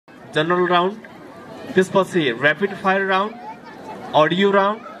General round, त्यसपछि rapid fire round, audio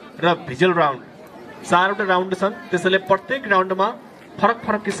round र visual round, 4वटा round छन्। त्यसैले प्रत्येक राउन्डमा फरक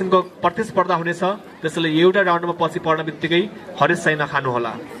फरक किसिमको प्रतिस्पर्धा हुनेछ। त्यसैले एउटा राउन्डमा पछि पर्न बित्तिकै हरेस चाहिँ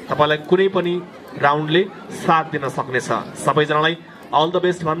नखानुहोला, तपाईँलाई कुनै पनि राउन्डले साथ दिन सक्नेछ। सबैजनालाई अल द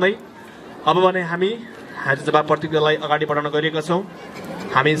बेस्ट भन्दै अब भने हामी हाजिर जवाब प्रतियोगितालाई अगाडि बढाउन गइरहेका छौँ।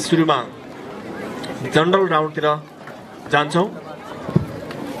 हामी सुरुमा जनरल राउन्डतिर जान्छौँ।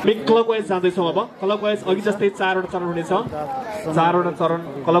 हामी क्लकवाइज जाँदैछौँ। अब क्लकवाइज अघि जस्तै 4वटा चरण हुनेछ, 4वटा चरण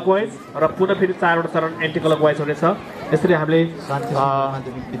क्लकवाइज र पुनः फेरि 4वटा चरण एन्टी क्लकवाइज हुनेछ। यसरी हामीले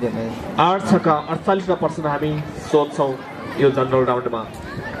 8 छका 48 प्रश्न हामी सोध्छौँ यो जनरल राउन्डमा।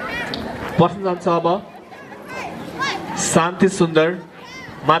 प्रश्न जान्छ अब शान्ति सुन्दर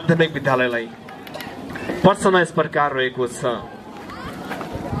माध्यमिक विद्यालयलाई। प्रश्न यस प्रकार रहेको छ,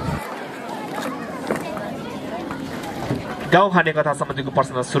 गाउँ खाने कथा सम्बन्धीको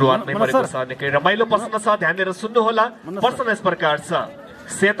प्रश्न सुरुवात नै परेको छ। निकै रमाइलो प्रश्न छ, ध्यान दिएर सुन्नुहोला। प्रश्न यस प्रकार छ,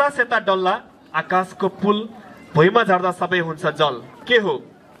 सेता सेता डल्ला आकाशको पुल, भुइँमा झर्दा सबै हुन्छ जल, के हो?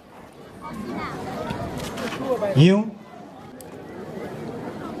 हिउँ।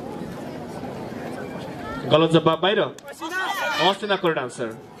 गलत जवाब बाहिर। असिना करेक्ट आन्सर।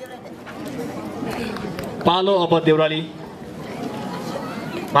 पालो अब देउराली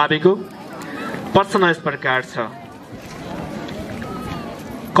माविको। प्रश्न यस प्रकार छ,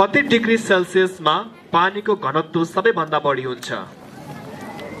 कति डिग्री सेल्सियसमा पानीको घनत्व सबैभन्दा बढी हुन्छ?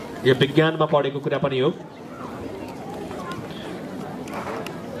 यो विज्ञानमा पढेको कुरा पनि हो।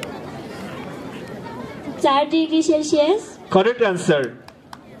 चार डिग्री सेल्सियस करेक्ट आन्सर।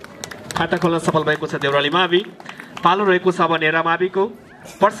 खाता खोल्न सफल भएको छ देउराली मावि। पालो रहेको छ अब नेरा माविको।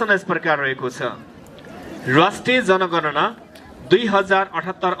 प्रश्न यस प्रकार रहेको छ, राष्ट्रिय जनगणना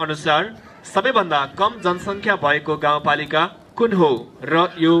 2078 अनुसार सबैभन्दा कम जनसङ्ख्या भएको गाउँपालिका कुन हो र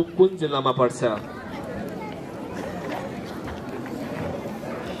यो कुन जिल्लामा पर्छ?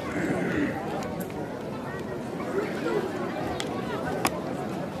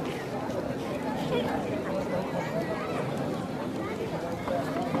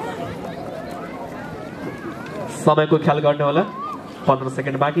 समयको ख्याल गर्नु होला, 15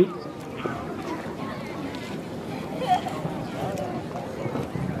 सेकेन्ड बाँकी।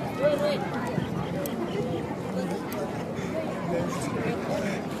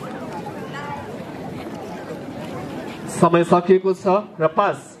 समय सकिएको छ र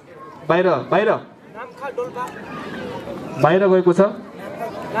पास बाहिर बाहिर बाहिर गएको छ।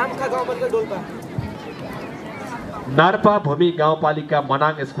 नार्पा भूमि गाउँपालिका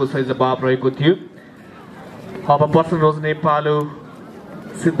मनाङ यसको सही जवाब रहेको थियो। अब प्रश्न रोज्ने पालो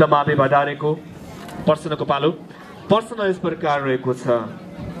सिद्धमावि भण्डारेको। प्रश्नको पालो। प्रश्न यस प्रकार रहेको छ,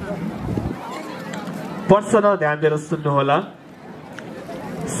 प्रश्न ध्यान दिएर सुन्नुहोला।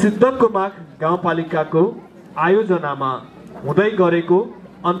 सिद्धकुमाक गाउँपालिकाको आयोजनामा हुँदै गरेको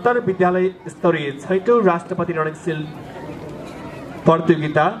अन्तर विद्यालय स्तरीय 6औं राष्ट्रपति रणशील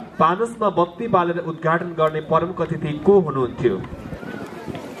प्रतियोगिता पानसमा बत्ती बालेर उद्घाटन गर्ने प्रमुख अतिथि को हुनुहुन्थ्यो?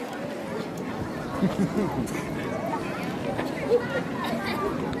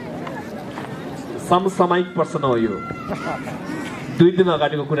 समसामयिक प्रश्न हो यो, 2 दिन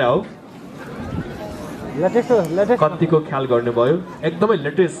अगाडिको कुरा हो। कतिको ख्याल गर्नुभयो? एकदमै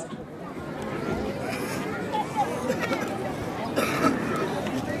लेटेस्ट।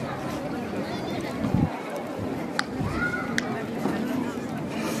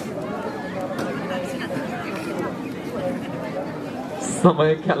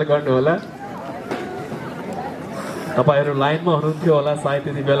 समय ख्याल गर्नु होला, तपाईहरु लाइनमा हुनुहुन्थ्यो होला सायद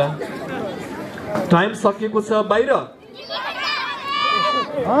त्यति बेला। टाइम सकिएको छ, बाहिर।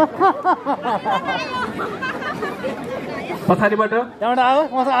 पछाडिबाट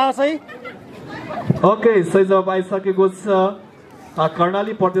सही। ओके, सही जवाब आइसकेको छ।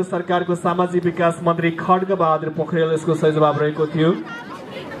 कर्णाली प्रदेश सरकारको सामाजिक विकास मन्त्री खड्ग बहादुर पोखरेल यसको सही जवाब रहेको थियो।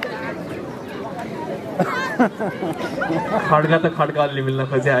 खड्ग त खड्गले मिल्न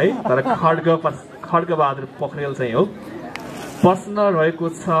खोजे है, तर खड्ग बहादुर पोखरेल चाहिँ हो। प्रश्न रहेको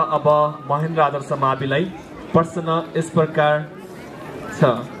छ अब महेन्द्र आदर्श माविलाई। प्रश्न यस प्रकार छ,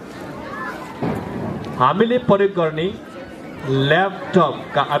 हामीले प्रयोग गर्ने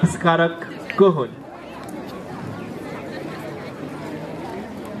ल्यापटपका आविष्कारक को हुन्?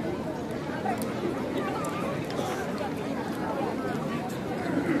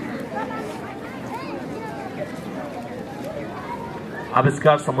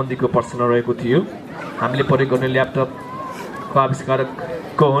 आविष्कार सम्बन्धीको प्रश्न रहेको थियो। हामीले प्रयोग गर्ने ल्यापटपको आविष्कारक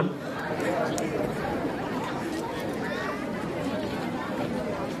को हुन्?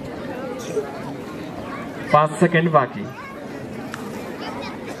 पाँच सेकेन्ड बाँकी।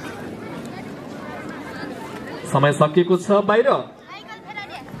 समय सकिएको छ बाहिर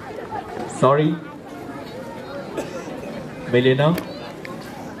सरी मिलेन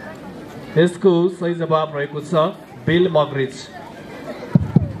यसको सही जवाब रहेको छ बिल मग्रिज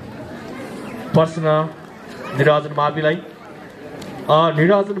प्रश्न निरञ्जन माविलाई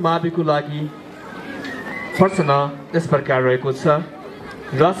निरञ्जन माविको लागि प्रश्न यस प्रकार रहेको छ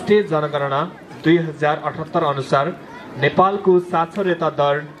राष्ट्रिय जनगणना 2078 अनुसार नेपालको साक्षरता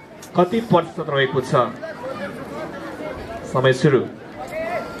दर कति प्रतिशत रहेको छ समय सुरु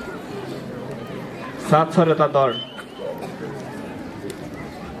साक्षरता दर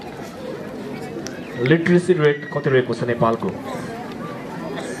लिटरेसी रेट कति रहेको छ नेपालको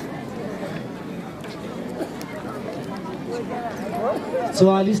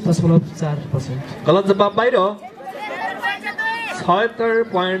 44.4%। गलत जवाब बाहिर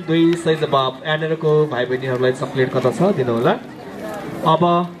 76.2 सही जवाब एनएरको भाइ बहिनीहरूलाई चक्लेट कता छ दिनुहोला अब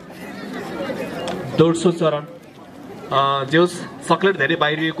दोस्रो चरण जो चक्लेट धेरै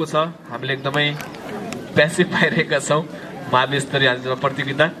बाहिरिएको छ हामीले एकदमै प्यासिभ पाइरहेका छौँ मावि स्तरीय आयोजना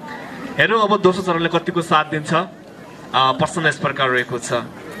प्रतियोगिता हेरौँ अब दोस्रो चरणले कतिको साथ दिन्छ प्रश्न यस प्रकार रहेको छ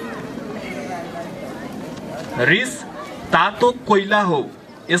रिस तातो कोइला हो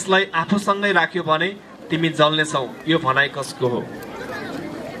यसलाई आफूसँगै राख्यो भने तिमी जल्नेछौ यो भनाइ कसको हो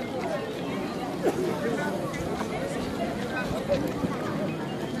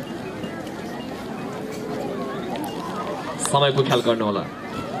समयको ख्याल गर्नु होला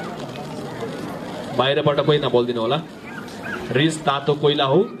बाहिरबाट कोही नबोल्दिनु होला रिस तातो कोइला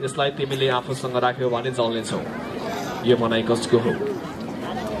हो यसलाई तिमीले आफूसँग राख्यो भने जल्नेछौ यो भनाइ कसको हो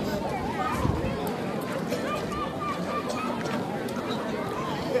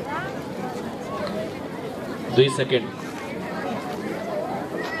 2 सेकेन्ड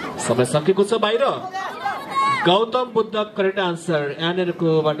समय सकिएको छ बाहिर गौतम बुद्ध करेक्ट आन्सर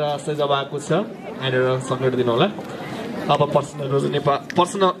एनएरकोबाट सही जवाब आएको छ एनएर चक्लेट दिनु होला अब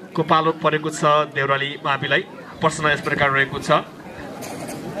प्रश्नको पालो परेको छ देउराली माविलाई प्रश्न यस प्रकार रहेको छ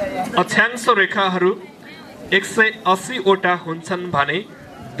अक्षांश रेखाहरू 180 वटा हुन्छन् भने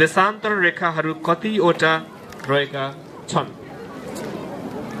देशान्तर रेखाहरू कतिवटा रहेका छन्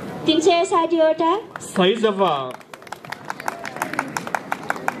 360 वटा सही जवाब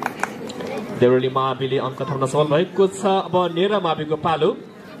देउराली माविले अङ्क थप्न सफल भएको छ अब नेरा माविको पालो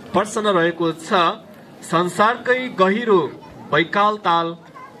प्रश्न रहेको छ संसारकै गहिरो वैकाल ताल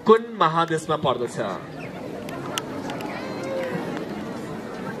कुन महादेशमा पर्दछ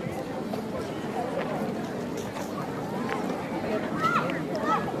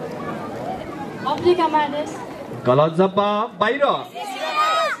अफ्रिका महादेश गलत जवाब बाहिर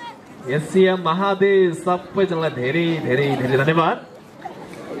एसिया महादेश सबैजनालाई धेरै धेरै धेरै धन्यवाद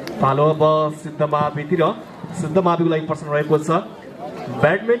पालो अब सिद्ध मावितिर सिद्ध माविको लागि प्रश्न रहेको छ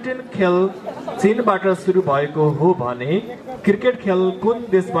ब्याडमिन्टन खेल चीनबाट सुरु भएको हो भने क्रिकेट खेल कुन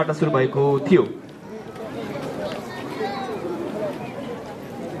देशबाट सुरु भएको थियो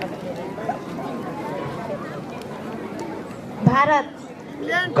भारत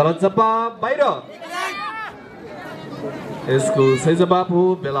गलत जवाब बाहिर यसको सही जवाब हो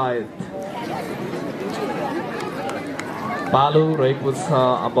बेलायत पालो रहेको छ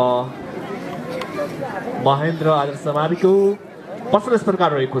अब महेन्द्र आदर्श माविको प्रश्न यस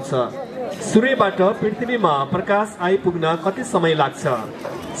प्रकार रहेको छ सूर्यबाट पृथ्वीमा प्रकाश आइपुग्न कति समय लाग्छ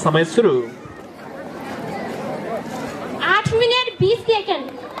समय सुरु 8 मिनेट 20 सेकेन्ड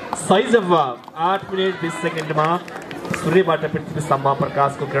सही जवाब 8 मिनेट 20 सेकेन्डमा सूर्यबाट पृथ्वीसम्म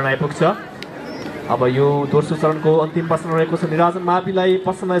प्रकाशको किरण आइपुग्छ अब यो दोस्रो चरणको अन्तिम प्रश्न रहेको छ निरञ्जन माविलाई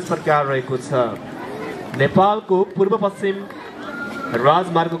प्रश्न यस प्रकार रहेको छ नेपालको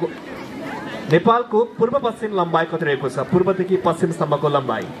पूर्व पश्चिम लम्बाइ कति रहेको छ पूर्वदेखि पश्चिमसम्मको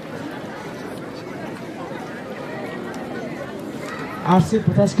लम्बाइ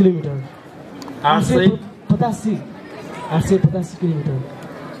 850 किलोमिटर 850 किलोमिटर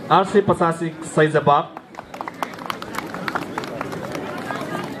 885 सही जवाब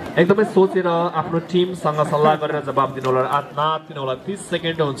एकदमै सोचेर आफ्नो टिमसँग सल्लाह गरेर जवाब दिनु होला नातिनु होला 30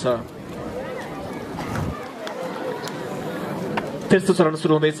 सेकेन्ड हुन्छ तेस्रो चरण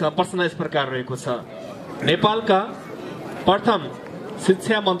सुरु हुँदैछ प्रश्न यस प्रकार रहेको छ नेपालका प्रथम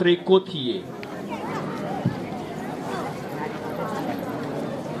शिक्षा मन्त्री को थिए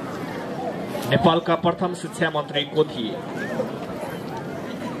नेपालका प्रथम शिक्षा मन्त्री को थिए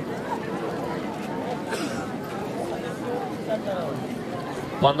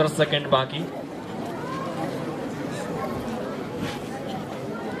पंद्रह सेकेंड बाकी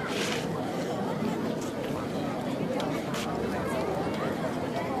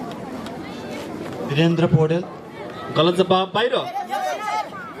वीरेन्द्र पौडेल गलत जवाब बाहिर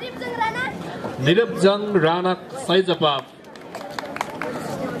निरबजङ राणा सही जवाब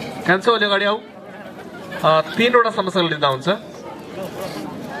कान्छो अलि अगाडि आऊ 3 वटा समस्या लिँदा हुन्छ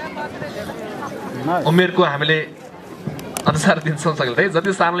उमेरको हामीले अनुसार दिन्छौँ सकिन्छ है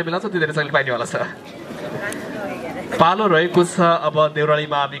जति सानोले मिलाउँछ त्यति धेरै सकिल पाइने होला छ पालो रहेको छ अब देउराली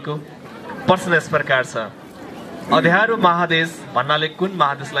माविको प्रश्न यस प्रकार छ अँध्यारो महादेश भन्नाले कुन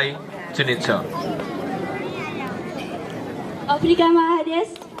महादेशलाई चिनिन्छ अफ्रिका महादेश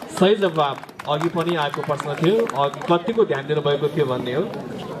सही जवाब अघि पनि आएको प्रश्न थियो अघि कतिको ध्यान दिनु भएको थियो भन्ने हो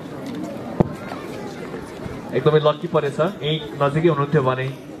एकदमै लकी परेछ यही नजिकै हुनुहुन्थ्यो भने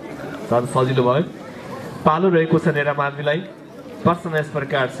झन् सजिलो भयो पालो रहेको छ नेरा माविलाई प्रश्न यस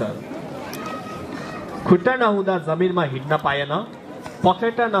प्रकार छ खुट्टा नहुँदा जमिनमा हिँड्न पाएन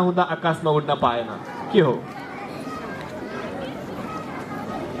पखेटा नहुँदा आकाशमा उड्न पाएन के हो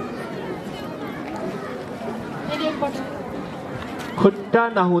खुट्टा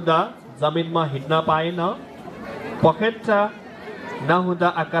नहुँदा जमिनमा हिँड्न पाएन पखेटा नहुँदा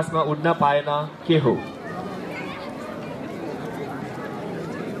आकाशमा उड्न पाएन के हो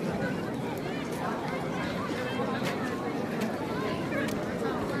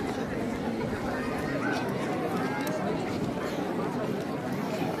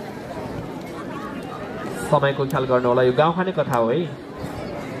समयको ख्याल गर्नु होला यो गाउँ खाने कथा हो है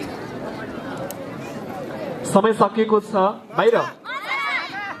समय सकिएको छ बाहिर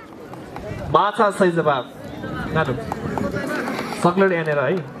माछा सही जवाब नानु सक्लेट यानेर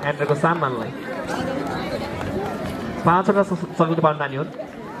है यानेरको सामानलाई 5 वटा सक्लेट पार्न नानी हुन्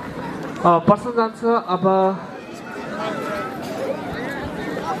प्रश्न जान्छ अब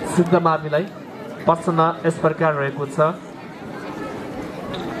सिद्ध माविलाई प्रश्न यस प्रकार रहेको छ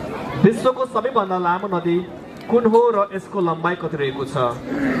विश्वको सबैभन्दा लामो नदी कुन हो र यसको लम्बाइ कति रहेको छ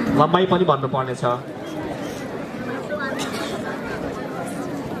लम्बाइ पनि भन्नुपर्ने छ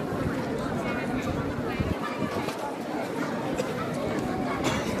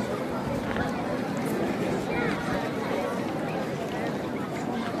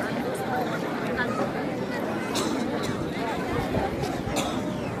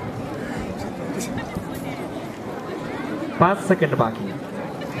पाँच सेकेन्ड बाँकी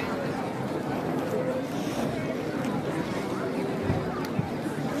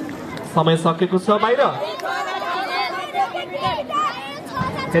समय सकेको छ बाहिर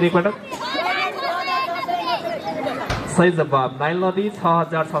फेरि एकपटक सही जवाब नाइल नदी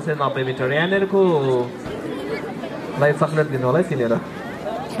 6690 मिटर यहाँनिरको लाई सक्लेट दिनु होला है चिनेर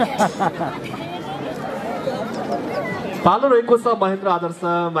पालो रहेको छ महेन्द्र आदर्श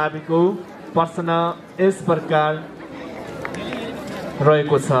माविको प्रश्न यस प्रकार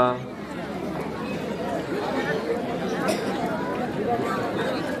रहेको छ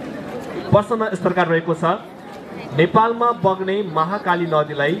प्रश्न यस प्रकार रहेको छ नेपालमा बग्ने महाकाली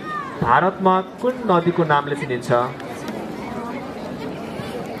नदीलाई भारतमा कुन नदीको नामले चिनिन्छ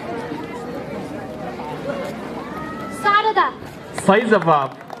शारदा सही जवाब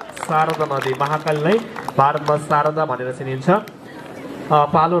शारदा नदी महाकालीलाई भारतमा शारदा भनेर चिनिन्छ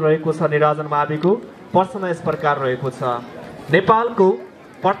पालो रहेको छ निराजन माविको प्रश्न यस प्रकार रहेको छ नेपालको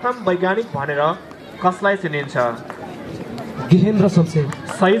प्रथम वैज्ञानिक भनेर कसलाई चिनिन्छ गेहेन्द्र शमशेर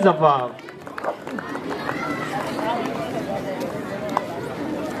सही जवाब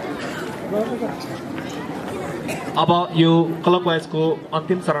अब यो क्लब वाइजको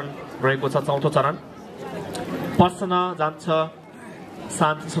अन्तिम चरण रहेको छ चौथो चरण प्रश्न जान्छ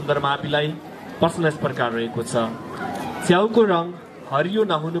शान्ति सुन्दर माविलाई प्रश्न यस प्रकार रहेको छ च्याउको रङ हरियो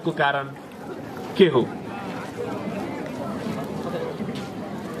नहुनुको कारण के हो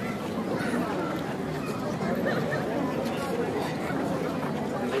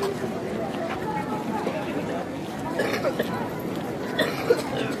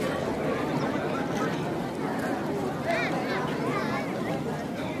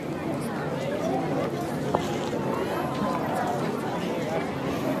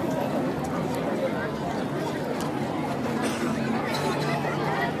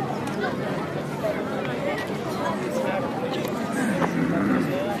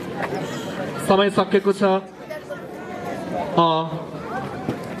समय सकेको छ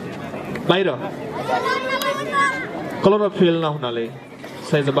बाहिर क्लोरोफिल नहुनाले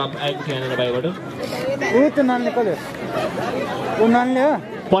सही जवाब आएको थियो यहाँनिर बाहिरबाट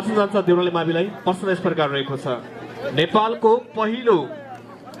प्रश्न जान्छ देउराली माविलाई प्रश्न यस प्रकार रहेको छ नेपालको पहिलो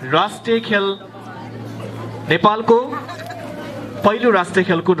राष्ट्रिय खेल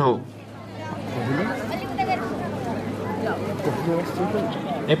कुन हो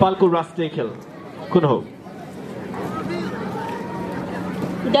नेपालको राष्ट्रिय खेल कुन हो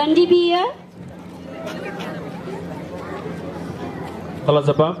डन्डी बियर गलत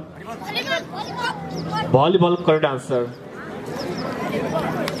जवाब भलिबल करेक्ट आन्सर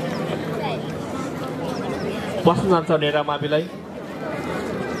प्रश्न जान्छ नेरा माविलाई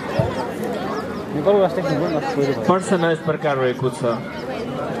प्रश्न यस प्रकार रहेको छ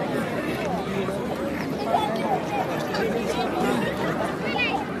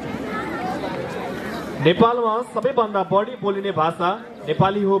नेपालमा सबैभन्दा बढी बोलिने भाषा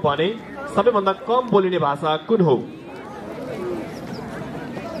नेपाली हो भने सबैभन्दा कम बोलिने भाषा कुन हो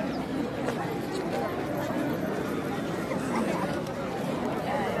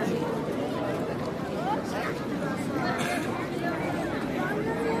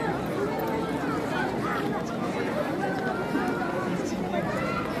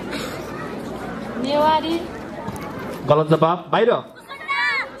नेवारी गलत जवाब बाहिर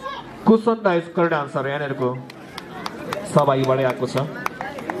कुसन्दा इज करेक्ट आन्सर यहाँनिरको सहभागीबाटै आएको छ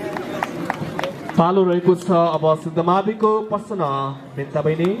पालो रहेको छ अब सिद्धमाविको प्रश्न बिन्ता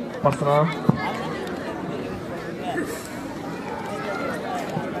बहिनी प्रश्न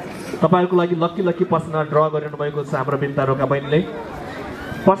तपाईहरुको लागि लक्की लक्की प्रश्न ड्र गरिनु भएको छ हाम्रो बिन्ता रोका बहिनीले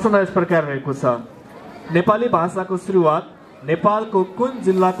प्रश्न यस प्रकार रहेको छ नेपाली भाषाको सुरुवात नेपालको कुन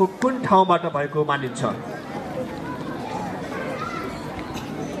जिल्लाको कुन ठाउँबाट भएको मानिन्छ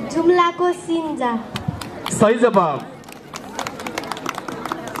जुम्लाको सिन्जा सही जवाब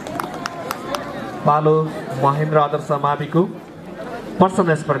पालो महेन्द्र आदर्श माविको प्रश्न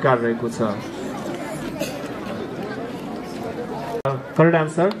यस प्रकार रहेको छ करेक्ट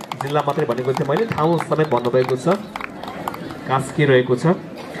आन्सर जिल्ला मात्रै भनेको थिएँ मैले ठाउँ समेत भन्नुभएको छ कास्की रहेको छ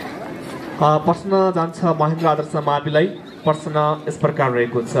प्रश्न जान्छ महेन्द्र आदर्श माविलाई प्रश्न यस प्रकार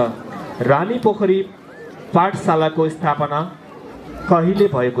रहेको छ रानी पोखरी पाठशालाको स्थापना कहिले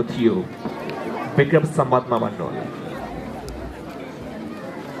भएको थियो विक्रम सम्मतमा भन्नुहोला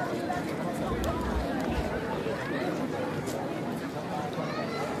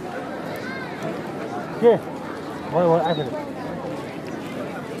के भयो आफै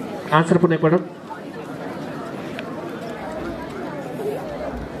आन्सर पुनः एकपटक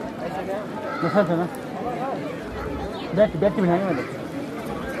छैन व्यक्ति बनाएँ मैले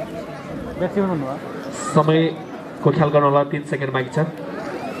व्यक्ति बनाउनु भयो समयको ख्याल गर्नु होला 3 सेकेन्ड बाँकी छ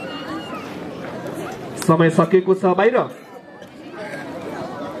समय सकेको छ बाहिर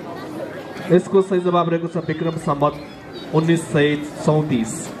यसको सही जवाब रहेको छ विक्रम सम्मत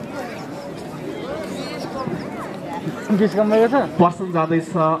 1934 प्रश्न जाँदैछ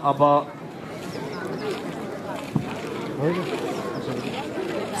अब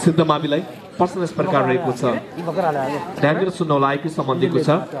सिद्धमाविलाई प्रश्न यस प्रकार रहेको छ ध्यान दिएर सुन्नु होला आइक्यू सम्बन्धीको छ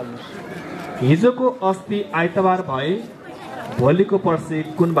हिजोको अस्ति आइतबार भए भोलिको पर्सि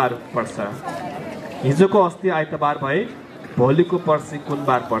कुन बार पर्छ हिजोको अस्ति आइतबार भए भोलिको पर्सि कुन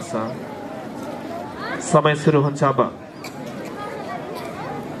बार पर्छ समय सुरु हुन्छ अब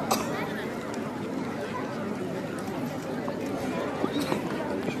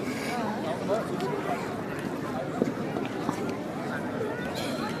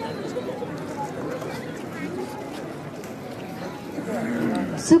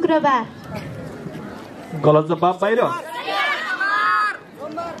शुक्रबार गलत जवाब बाहिर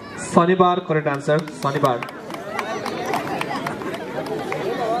शनिबार करेक्ट आन्सर शनिबार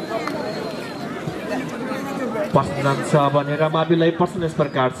प्रश्न जान्छ अब नेरामाविलाई प्रश्न यस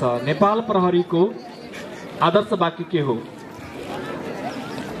प्रकार छ नेपाल प्रहरीको आदर्श वाक्य के हो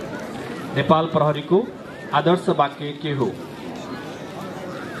नेपाल प्रहरीको आदर्श वाक्य के हो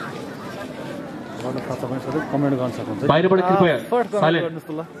कमेन्ट गर्न सक्नुहुन्छ बाहिरबाट कृपया साइलेन्ट गर्नुस्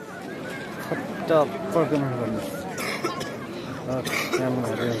ल फटाफट कमेन्ट गर्नुस्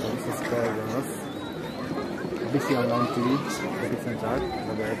च्यानलहरु सब्स्क्राइब गर्नुस् बिसी अनलाइन टिभी संचार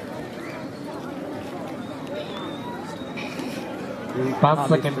लगायत 5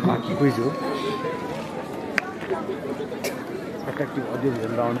 सेकेन्ड बाँकी बुझ्यो एट्र्याक्टिभ अडियो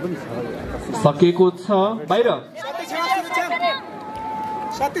भिजुअल राउन्ड पनि छ सकेको छ बाहिर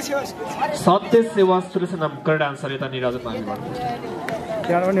सत्य सेवा सुरेश नाम करेक्ट आन्सर यता निराजन माविबाट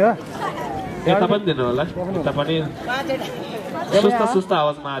त्यहाँ पनि हो यता पनि दिनु होला यता पनि सुस्ता सुस्ता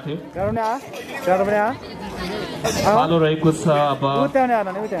आवाजमा आथ्यो त्यहाँ पनि आ पालो रहेको छ अब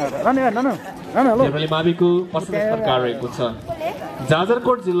नेपाली माविको प्रश्न यस प्रकार रहेको छ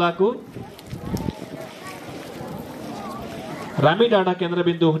जाजरकोट जिल्लाको रामीडाँडा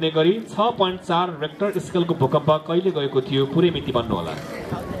केन्द्रबिन्दु हुने गरी 6.4 रेक्टर स्केलको भूकम्प कहिले गएको थियो पुरै मिति भन्नु होला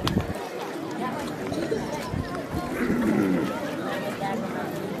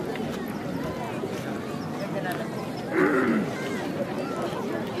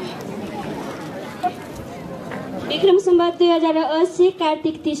विक्रम सम्वत 2080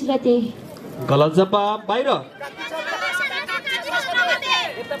 कार्तिक 30 गते गलत जवाब बाहिर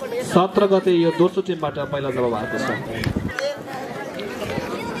 17 गते यो दोस्रो टिमबाट पहिला जवाब आएको छ।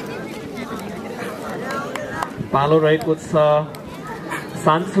 पालो रहेको छ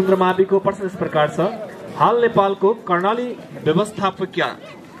शान्ति सुन्दर माविको। प्रश्न यस प्रकार छ, हाल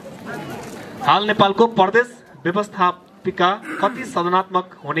नेपालको प्रदेश व्यवस्थापिका कति सदनात्मक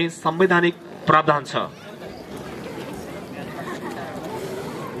हुने संवैधानिक प्रावधान छ?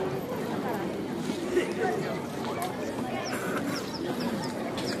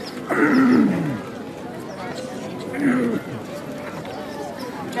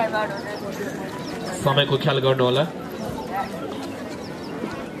 समयको ख्याल गर्नु होला।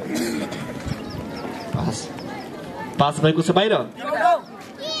 पास भएको छ बाहिर।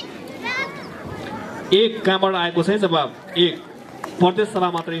 एक कहाँबाट आएको छ जवाब? एक प्रदेश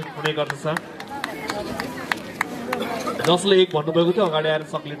सभा मात्रै हुने गर्दछ। जसले एक भन्नुभएको थियो अगाडि आएर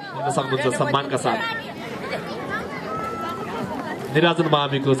सक्लिन लिन सक्नुहुन्छ सम्मानका साथ। निराजन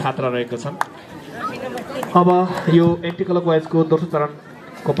माविको छात्र रहेका छन्। अब यो एन्टी क्लकवाइजको दोस्रो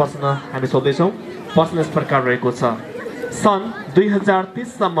चरणको प्रश्न हामी सोध्दैछौँ। प्रश्न यस प्रकार रहेको छ, सन् 2030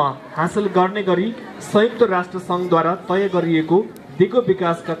 सम्म हासिल गर्ने गरी संयुक्त राष्ट्र सङ्घद्वारा तय गरिएको दिगो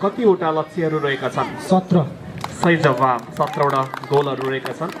विकासका कतिवटा लक्ष्यहरू रहेका छन्? 17। सही जवाब। 17वटा गोलहरू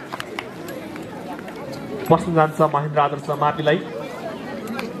रहेका छन्। प्रश्न जान्छ महेन्द्र आदर्श माविलाई।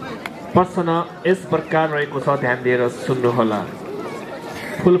 प्रश्न यस प्रकार रहेको छ, ध्यान दिएर सुन्नुहोला।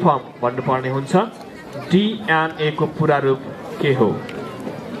 फुल फर्म भन्नुपर्ने हुन्छ। DNA को पूरा रूप के हो?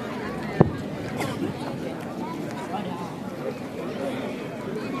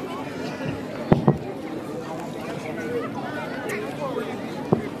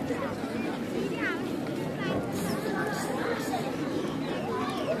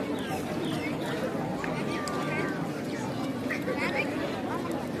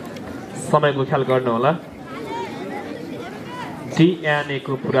 समयको ख्याल गर्नु होला। DNA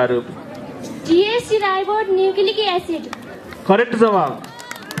को पूरा रूप डिओक्सिराइबोन्यूक्लिक एसिड। करेक्ट जवाब।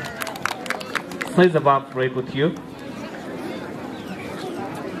 सही जवाब रहेको थियो।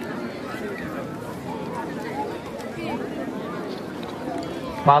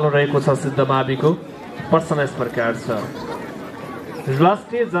 पालो रहेको छ सिद्धमाविको। प्रश्न यस प्रकार छ,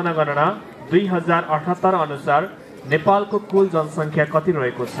 राष्ट्रिय जनगणना 2078 अनुसार नेपालको कुल जनसङ्ख्या कति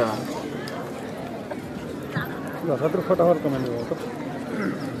रहेको छ?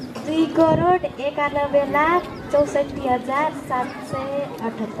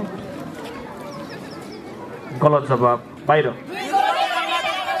 2,91,64,778। गलत जवाब बाहिर।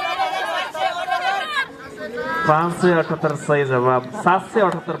 578 सही जवाब।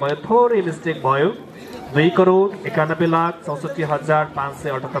 778 भयो, थोरै मिस्टेक भयो।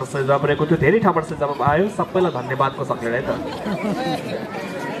 2,91,64,578 सही जवाब रहेको थियो। धेरै ठाउँबाट सही जवाब आयो। सबैलाई धन्यवादको सक्लेर है त।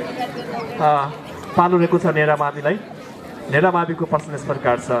 पालो रहेको छ नेरा माविलाई। नेरा माविको प्रश्न यस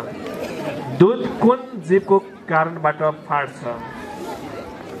प्रकार छ, दुध कुन जीवको कारणबाट फाट्छ?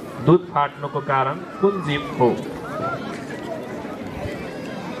 दुध फाट्नुको कारण कुन जीव हो?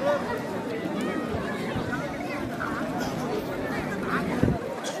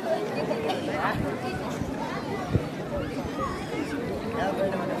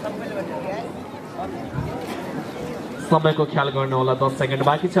 समयको ख्याल गर्नु होला। 10 सेकेन्ड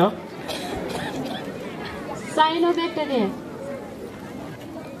बाँकी छ। साइनोबैक्टेरिया।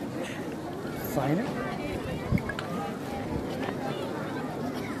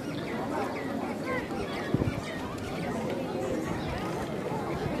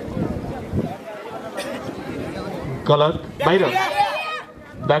 गलत बाहिर।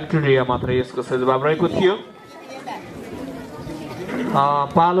 ब्याक्टेरिया मात्र यसको सही जवाब रहेको थियो।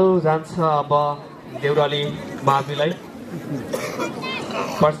 पालो जान्छ अब देउराली माविलाई।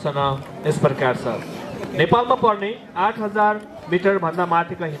 प्रश्न यस प्रकार छ, नेपालमा पर्ने 8000 मिटर भन्दा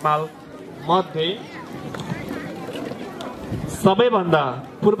माथिको हिमाल मध्ये सबैभन्दा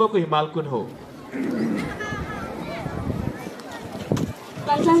पूर्वको हिमाल कुन हो?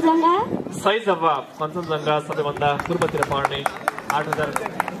 कञ्चनजङ्घा। सही जवाब। कञ्चनजङ्घा सबैभन्दा पूर्वतिर पर्ने 8000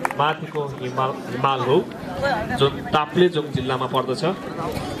 माथिको हिमाल हो, जुन ताप्लेजुङ जिल्लामा पर्दछ।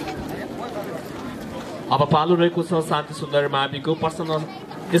 अब पालो रहेको छ शान्ति सुन्दर माविको। प्रश्न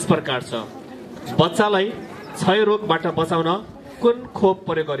यस प्रकार छ, बच्चालाई क्षय रोगबाट बचाउन कुन खोप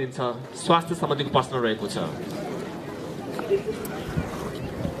प्रयोग गरिन्छ? स्वास्थ्य सम्बन्धीको प्रश्न रहेको छ।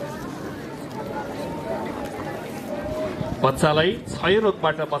 बच्चालाई क्षय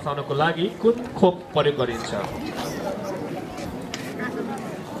रोगबाट बचाउनको लागि कुन खोप प्रयोग गरिन्छ?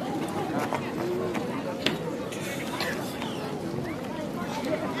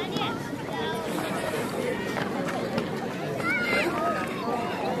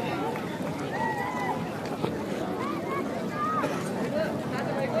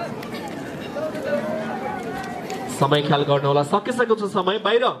 समय ख्याल गर्नु होला सकिसकेको छ समय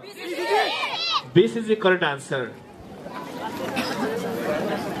बाहिर This is the correct answer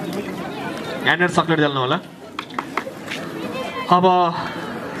एन्डर chocolate दल्नु होला अब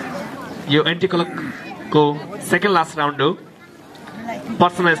यो एन्टी क्लक को सेकेन्ड लास्ट राउन्ड हो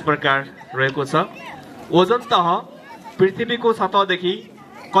प्रश्न यस प्रकार रहेको छ ओजन तह पृथ्वीको सतहदेखि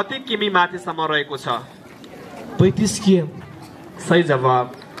कति किमी माथिसम्म रहेको छ 35 km सही जवाब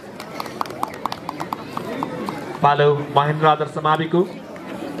पालो महेन्द्र आदर्श माविको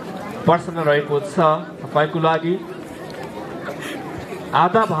प्रश्न रहेको छ तपाईको लागि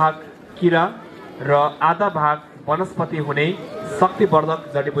आधा भाग किरा र आधा भाग वनस्पति हुने शक्तिवर्धक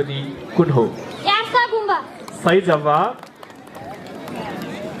जडीबुटी कुन हो सही जवाब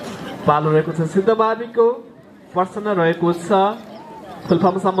पालो रहेको छ सिद्ध माविको प्रश्न रहेको छ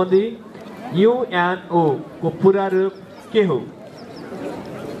फुलफर्म सम्बन्धी UNO को पूरा रूप के हो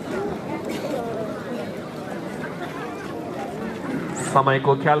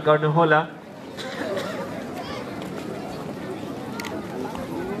समयको ख्याल गर्नु होला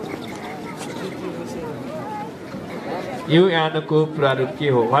UNO को पूरा रूप के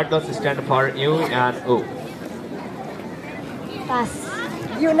हो What does stand for UNO pass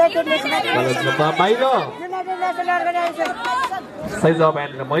United Nations बाहिर Organization सही जवाब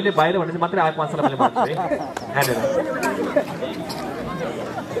एन्डर मैले बाहिर भने चाहिँ मात्रै आएको मान्छेलाई मैले भन्छु है एन्डर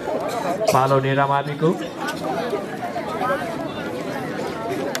पालो नेरा माविको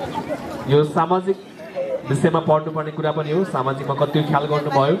यो सामाजिक विषयमा पढ्नुपर्ने कुरा पनि हो सामाजिकमा कति ख्याल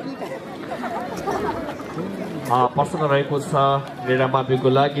गर्नुभयो प्रश्न रहेको छ नेरा माविको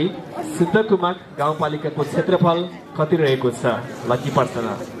लागि सिद्धकुमार गाउँपालिकाको क्षेत्रफल कति रहेको छ लकी प्रश्न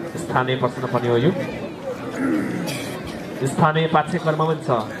स्थानीय प्रश्न पनि हो यो स्थानीय पाठ्यक्रममा पनि छ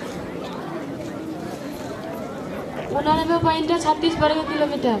 89.36 वर्ग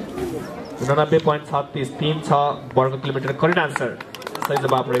किलोमिटर 89.36 वर्ग किलोमिटर करेक्ट आन्सर सही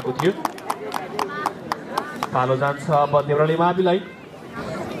जवाब रहेको थियो पालो जान्छ अब देउराली माविलाई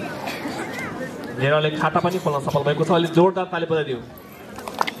नेराले खाता पनि खोल्न सफल भएको छ अहिले जोरदार ताली बजाइदियो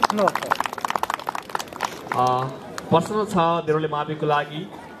प्रश्न छ देउराली माविको लागि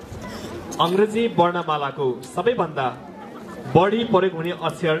अंग्रेजी वर्णमालाको सबैभन्दा बढी प्रयोग हुने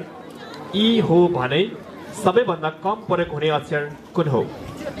अक्षर ई हो भने सबैभन्दा कम प्रयोग हुने अक्षर कुन हो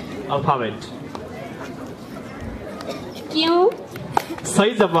अल्फाबेट क्यू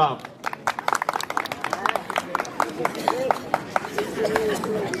सही जवाब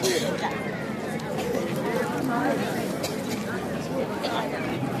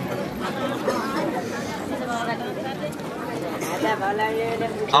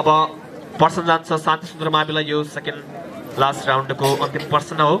अब प्रश्न जान्छ शान्ति सुन्दर माविलाई यो सेकेन्ड लास्ट राउन्डको अन्तिम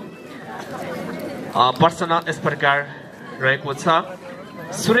प्रश्न हो प्रश्न यस प्रकार रहेको छ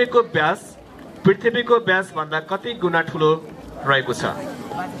सूर्यको व्यास पृथ्वीको व्यास भन्दा कति गुना ठुलो रहेको छ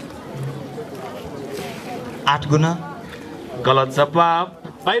 8 गुना गलत जवाब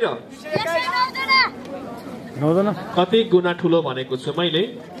बाहिर 9 जना कति गुना ठुलो भनेको छु मैले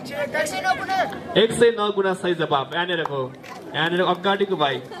 109 गुना सही जवाब यहाँनिर अगाडिको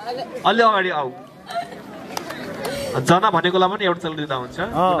भाइ अलि अगाडि आऊ जना भनेकोलाई पनि एउटा चल दिँदा हुन्छ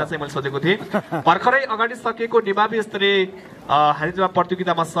गुना चाहिँ मैले सोधेको थिएँ भर्खरै अगाडि सकेको निमावि स्तरीय हारिजमा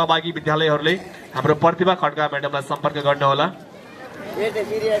प्रतियोगितामा सहभागी विद्यालयहरूले हाम्रो प्रतिभा खड्का म्याडमलाई सम्पर्क गर्न होला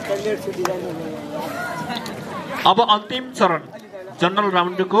अब अन्तिम चरण जनरल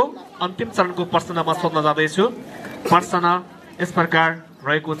राउन्डको अन्तिम चरणको प्रश्न म सोध्न जाँदैछु प्रश्न यस प्रकार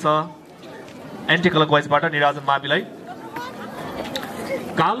रहेको छ एन्टी क्लकवाइजबाट निराजन माविलाई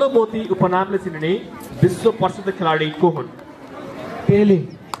कालो मोती उपनामले चिनिने विश्व प्रसिद्ध खेलाडी को हुन् पेले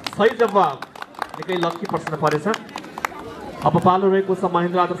सही जवाब निकै लकी प्रश्न परेछ अब पालो रहेको छ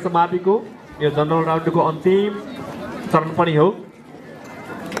महेन्द्र आदर्श माविको यो जनरल राउन्डको अन्तिम चरण पनि हो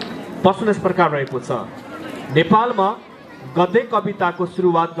प्रश्न यस प्रकार रहेको छ नेपालमा गद्य कविताको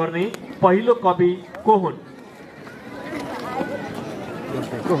सुरुवात गर्ने पहिलो कवि को हुन्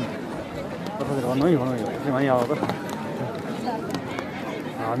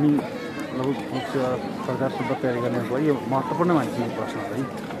हामी लगभग सरकार सुब्बा तयारी गर्नेको लागि यो महत्त्वपूर्ण मान्छे प्रश्न है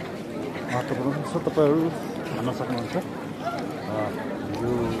महत्त्वपूर्ण छ तपाईँहरू भन्न सक्नुहुन्छ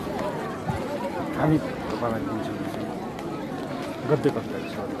यो हामी तपाईँलाई दिन्छौँ गद्य कविता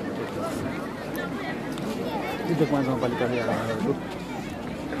सिद्धकुमार गाउँपालिकाले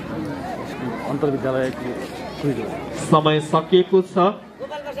अन्तर्विद्यालयको समय सकिएको छ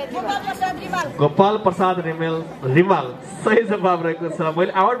गोपाल प्रसाद रिमाल सही जवाब रहेको छ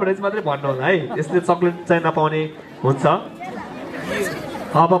मैले अवार्ड भनेपछि मात्रै भन्नु होला है यसले चकलेट चाहिँ नपाउने हुन्छ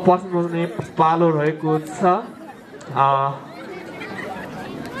अब प्रश्न सोध्ने पालो रहेको छ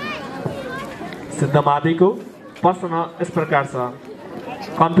सिद्धमाविको प्रश्न यस प्रकार छ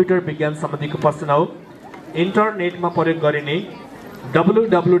कम्प्युटर विज्ञान सम्बन्धीको प्रश्न हो इन्टरनेटमा प्रयोग गरिने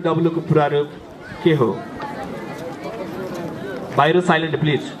www को पूरा रूप के हो बाहिर साइलेन्ट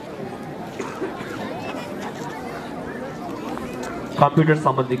प्लिज कम्प्युटर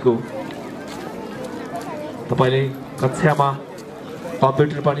सम्बन्धीको तपाईले कक्षामा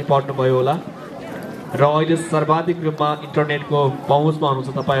कम्प्युटर पनि पढ्नुभयो होला र अहिले सर्वाधिक रूपमा इन्टरनेटको पहुँचमा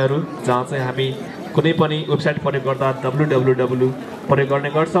हुनुहुन्छ तपाईहरू जहाँ चाहिँ हामी कुनै पनि वेबसाइट प्रयोग गर्दा www प्रयोग गर्ने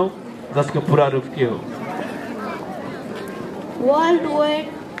गर्छौं जसको पूरा रूप के हो वर्ल्ड वाइड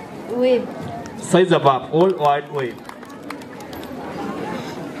वेब सही जवाब वर्ल्ड वाइड वेब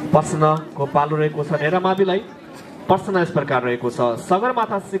प्रश्नको पालो रहेको छ नेरामाविलाई प्रश्न यस प्रकार रहेको छ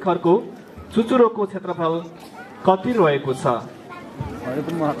सगरमाथा शिखरको चुचुरोको क्षेत्रफल कति रहेको छ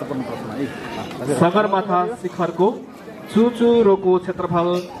सगरमाथा शिखरको चुचुरोको क्षेत्रफल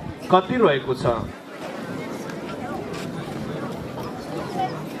कति रहेको छ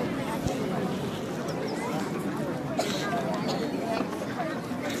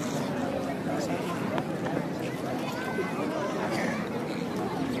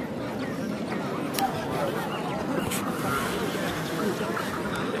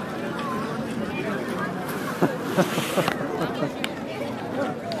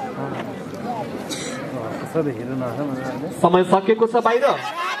समय सकेको छ बाहिर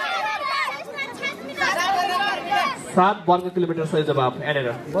 7 वर्ग किलोमिटर सही जवाब एनेर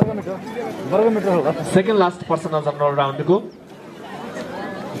सेकेन्ड लास्ट प्रश्न जनरल राउन्डको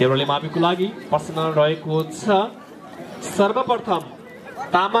देउराली माविको लागि प्रश्न रहेको छ सर्वप्रथम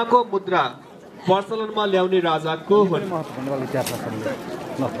तामाको मुद्रा प्रचलनमा ल्याउने राजा को हुन्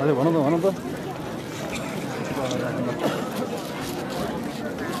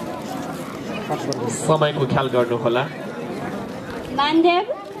समयको ख्याल गर्नु होला मानदेव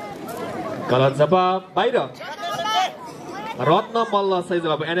गलत जवाब बाहिर रत्न मल्ल सही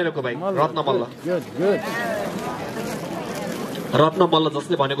जवाब एनेरको भाइ रत्न मल्ल रत्न मल्ल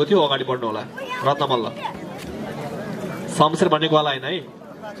जसले भनेको थियो अगाडि बढ्नु होला रत्न मल्ल शमशेर भनेको होला हैन है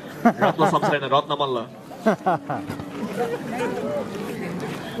रत्न शमशेर हैन रत्न मल्ल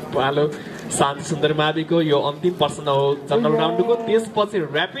पालो शान्ति सुन्दर माविको यो अन्तिम प्रश्न हो जनरल राउन्डको त्यसपछि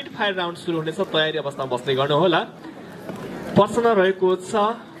र्यापिड फायर राउन्ड सुरु हुनेछ तयारी अवस्थामा बस्दै गर्नु होला प्रश्न रहेको छ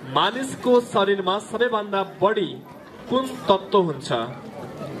मानिसको शरीरमा सबैभन्दा बढी कुन तत्त्व हुन्छ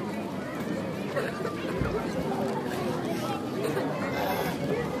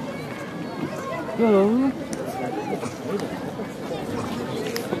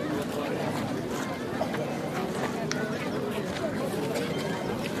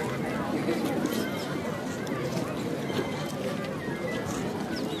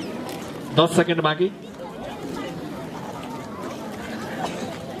 10 सेकेन्ड बाँकी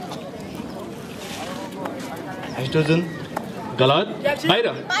हाइड्रोजन गलत बाहिर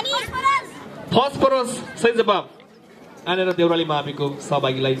फस्फोरस सही जवाब आनेर देउराली माविको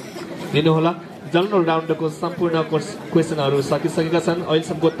सहभागीलाई दिनुहोला जनरल राउन्डको सम्पूर्ण क्वेसनहरू सकिसकेका छन्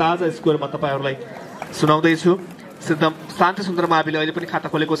अहिलेसम्मको ताजा स्कोरमा तपाईहरूलाई सुनाउँदैछु शान्ति सुन्दर माविले अहिले पनि खाता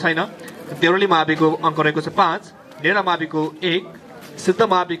खोलेको छैन देउराली माविको अङ्क रहेको छ 5 नेरा माविको 1 सिद्ध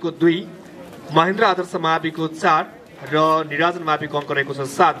माविको 2 महेन्द्र आदर्श माविको 4 र निराजन माविको अङ्क रहेको छ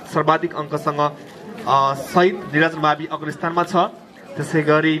 7 सर्वाधिक अङ्कसँग सहित निराजन मावि अग्रस्थानमा छ त्यसै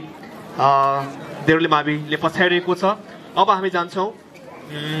गरी देउराली माविले पछाडिरहेको छ अब हामी जान्छौं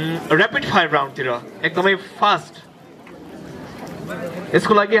र्यापिड फायर राउन्डतिर एकदमै फास्ट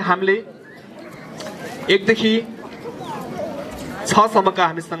यसको लागि हामीले 1 देखि 6 सम्मका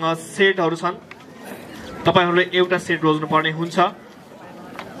हामीसँग सेटहरू छन् तपाईहरुले एउटा सेट रोज्नु पर्ने हुन्छ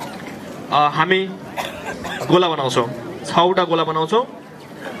हामी गोला बनाउँछौं 6 वटा गोला बनाउँछौं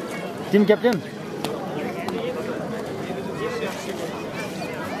टिम क्याप्टेन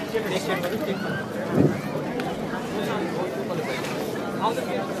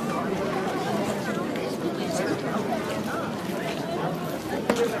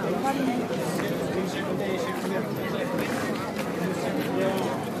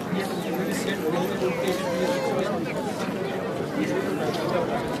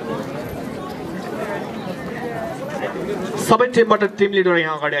सबै टिमबाट टिम लिडर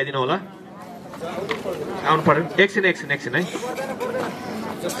यहाँ अगाडि आइदिनु होला आउनु पर्यो एकछिन है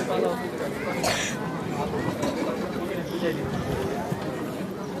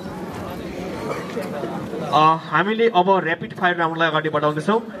हामीले अब र्यापिड फायर राउन्डलाई अगाडि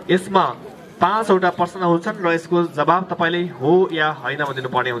बढाउँदैछौं यसमा 5 वटा प्रश्न हुन्छन् र यसको जवाब तपाईले हो या हैनमा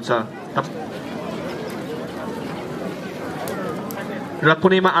दिनुपर्ने हुन्छ र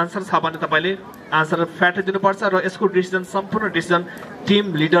कुनैमा आन्सर छ भने तपाईले आन्सर फ्याटै दिनुपर्छ र यसको डिसिजन सम्पूर्ण डिसिजन टिम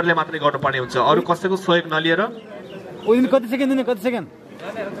लिडरले मात्रै गर्नुपर्ने हुन्छ अरू कसैको सहयोग नलिएर कति सेकेन्ड दिने कति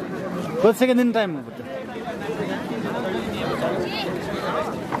सेकेन्ड दिने टाइम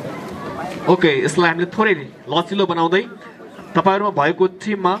ओके यसलाई हामीले थोरै लचिलो बनाउँदै तपाईहरुमा भएको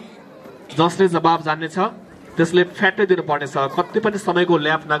टिममा जसले जवाब जान्नेछ त्यसले फ्याटै दिनुपर्नेछ कति पनि समयको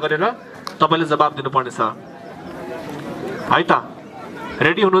ल्याप नगरेर तपाईले जवाब दिनुपर्नेछ है त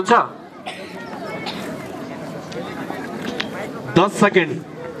रेडी हुनुहुन्छ 10 सेकेन्ड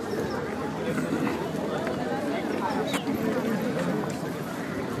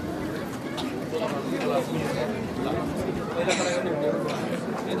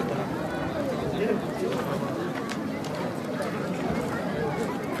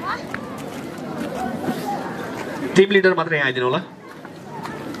टिम लिडर मात्रै यहाँ आइदिनु होला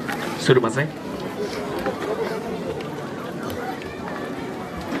सुरुमा चाहिँ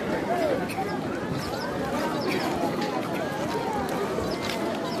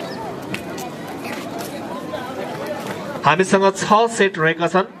हामीसँग 6 सेट रहेका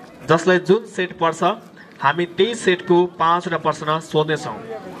छन् जसलाई जुन सेट पर्छ हामी त्यही सेटको 5 वटा प्रश्न सोध्नेछौँ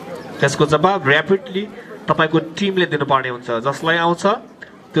त्यसको जवाब र्यापिडली तपाईको टिमले दिनुपर्ने हुन्छ जसलाई आउँछ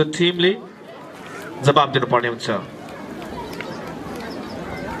त्यो टिमले जवाब दिनुपर्ने हुन्छ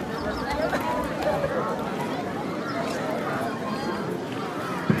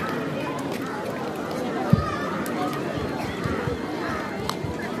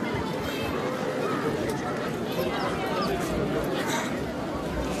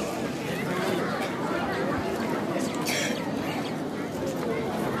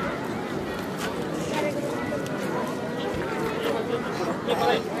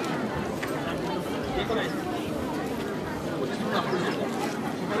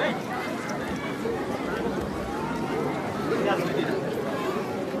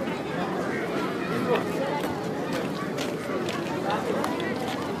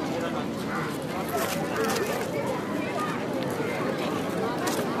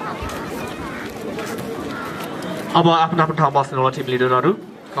अब आफ्नो आफ्नो ठाउँमा बस्नु होला टिम लिडरहरु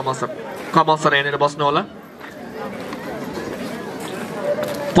कमल सर यहाँनिर बस्नु होला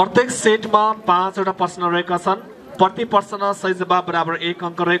प्रत्येक सेटमा 5 वटा प्रश्न रहेका छन् प्रति प्रश्न सही जवाब बराबर 1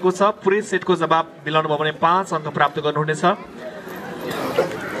 अंक रहेको छ पुरै सेटको जवाब मिलाउनु भयो भने 5 अंक प्राप्त गर्नुहुनेछ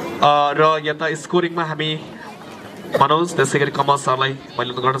र यता स्कोरिङमा हामी मनोज त्यसैगरी कमल सरलाई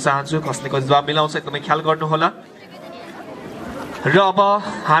मैले गर्न चाहन्छु कसले कति जवाब मिलाउँछ एकदमै ख्याल गर्नु होला र अब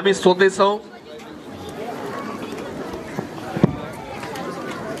हामी सोध्दै छौं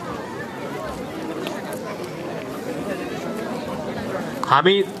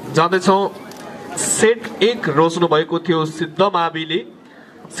हामी जाँदैछौँ सेट 1 रोज्नु भएको थियो सिद्ध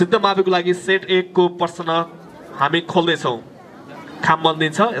माविको लागि सेट 1 को प्रश्न हामी खोल्दैछौँ खाम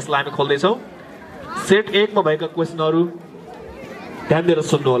बन्दिन्छ यसलाई हामी खोल्दैछौँ सेट 1 मा भएका क्वेशनहरु ध्यान दिएर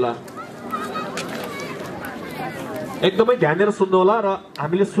सुन्नु होला एकदमै ध्यान दिएर सुन्नु होला र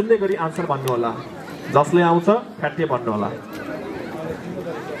हामीले सुन्दै गरी आन्सर भन्नु होला जसले आउँछ फ्याट्टे भन्नु होला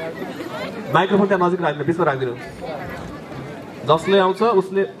माइक्रोफोन त्यहाँ नजिक राख्दिनु बिचमा राख्दिनु जसले आउँछ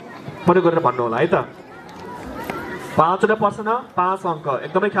उसले प्रयोग गरेर भन्नु होला है त 5 वटा प्रश्न 5 अंक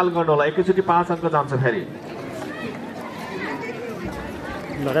एकदमै ख्याल गर्नु होला एकैचोटी 5 अंक जान्छ फेरि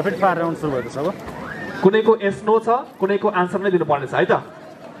र्यापिड फायर राउन्ड सुरु भएको छ अब कुनैको यस नो छ कुनैको आन्सर नै दिनु पर्ने छ है त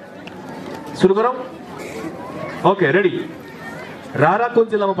सुरु गरौँ ओके रेडी रारा कुन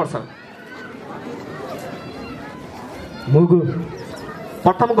जिल्लामा पर्छ मुगु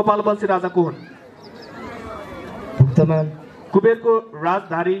प्रथम गोपाल वंशी राजा को हुन् भुक्तमान कुबेरको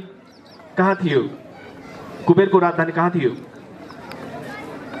राजधानी कहाँ थियो कुबेरको राजधानी कहाँ थियो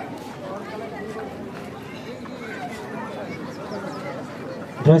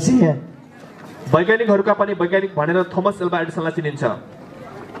रसिया वैज्ञानिकहरूका पनि वैज्ञानिक भनेर थोमस एल्वा एडिसनलाई चिनिन्छ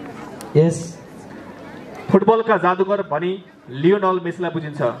यस फुटबलका जादुगर भनी लियोनल मेसीलाई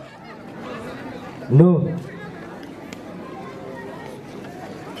बुझिन्छ नो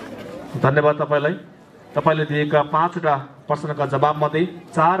धन्यवाद तपाईलाई तपाईले दिएका 5 वटा प्रश्नका जवाब मध्ये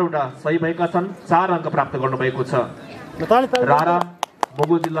 4 वटा सही भएका छन् 4 अंक प्राप्त गर्नु भएको छ रारा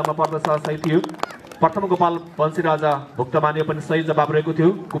मुगु जिल्लामा पर्दछ सही थियो प्रथम गोपाल वंशी राजा भुक्तमानी पनि सही जवाब रहेको थियो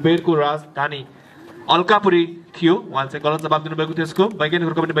कुबेरको राजधानी अलकापुरी थियो उहाँले चाहिँ गलत जवाब दिनुभएको थियो यसको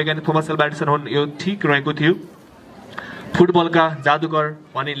वैज्ञानिकहरूको पनि वैज्ञानिक थोमस एल्वा एडिसन हुन् यो ठीक रहेको थियो फुटबलका जादुगर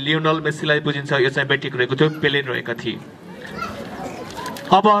भनी लियोनल मेसीलाई बुझिन्छ यो चाहिँ बेटिक रहेको थियो पेले रहेका थिए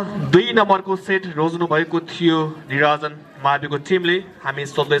अब 2 नम्बरको सेट रोज्नु भएको थियो निराजन माविको टिमले हामी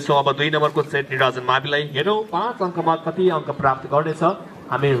सोध्दैछौँ अब 2 नम्बरको सेट निराजन माविलाई हेरौँ 5 अंकमा कति अंक प्राप्त गर्नेछ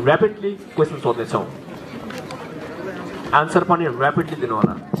हामी र्यापिडली क्वेशन सोध्दैछौँ आन्सर पनि र्यापिडली दिनु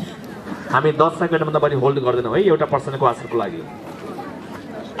होला हामी 10 सेकेन्डभन्दा बढी होल्ड गर्दैनौँ है एउटा प्रश्नको आन्सरको लागि।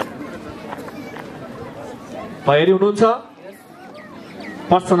 तयारी हुनुहुन्छ?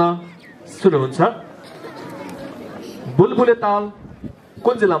 प्रश्न सुरु हुन्छ। बुलबुले ताल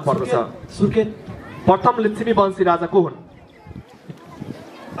कुन जिल्लामा पर्दछ? सुर्खेत। प्रथम लिच्छवी वंशी राजा को हुन्?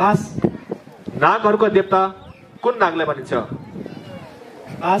 पास। नागहरूको देवता कुन नागलाई भनिन्छ?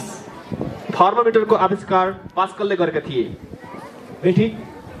 पास। थर्मोमिटरको आविष्कार पास्कलले गरेका थिए। बेठिक।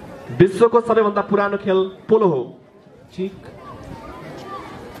 विश्वको सबैभन्दा पुरानो खेल पोलो हो। ठिक।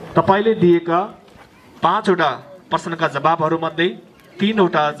 तपाईले दिएका 5 वटा प्रश्नका जवाबहरूमध्ये 3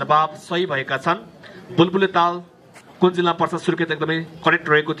 वटा जवाब सही भएका छन्। बुलबुले ताल कुन जिल्लामा पर्छ? सुर्खेत एकदमै करेक्ट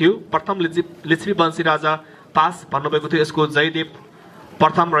रहेको थियो। प्रथम लिच्छवी वंशी राजा पास भन्नुभएको थियो, यसको जयदेव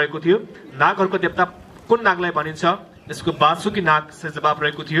प्रथम रहेको थियो। नागहरूको देवता कुन नागलाई भनिन्छ? यसको बासुकी नाग सही जवाब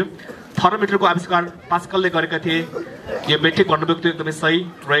रहेको थियो। थर्मोमिटरको आविष्कार पास्कलले गरेका थिए, यो बेठिक भन्नुभएको थियो, एकदमै सही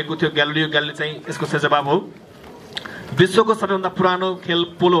रहेको थियो। ग्यालिलियो ग्यालिली चाहिँ यसको सही जवाब हो। विश्वको सबैभन्दा पुरानो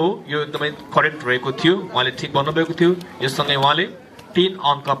खेल पोलो हो, यो एकदमै करेक्ट रहेको थियो, उहाँले ठिक भन्नुभएको थियो। यससँगै उहाँले 3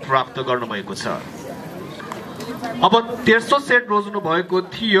 अङ्क प्राप्त गर्नुभएको छ। अब तेस्रो सेट रोज्नु भएको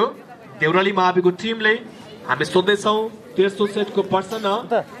थियो देउराली महाबीको टिमले। हामी सोध्दैछौँ तेस्रो सेटको प्रश्न।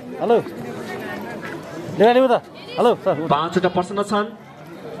 हेलो देउराली उता हेलो सर 5 वटा प्रश्न छन्।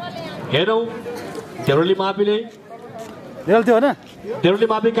 हेरौँ देउराली महाबीले देउराली थियो हैन? देउराली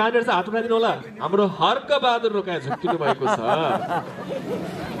महाबी कहाँनिर छ? हात उठाइदिनु होला। हाम्रो हर्क बहादुर रोकाए झुक्किनु भएको छ।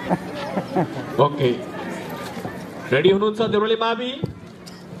 ओके रेडी हुनुहुन्छ देउराली महाबी?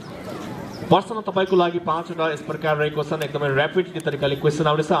 प्रश्न तपाईको लागि 5 वटा यस प्रकार रहेको छन्। एकदमै र्यापिडली तरिकाले क्वेसन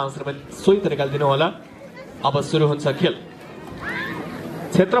आउनेछ, आन्सर पनि सोही तरिकाले दिनु होला। अब सुरु हुन्छ खेल।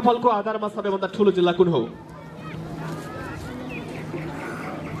 क्षेत्रफलको आधारमा सबैभन्दा ठूलो जिल्ला कुन हो?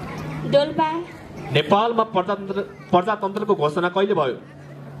 डोल्पा। नेपालमा प्रजातन्त्रको घोषणा कहिले भयो?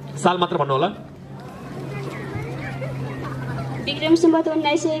 साल मात्र भन्नु होला। विक्रम सम्वत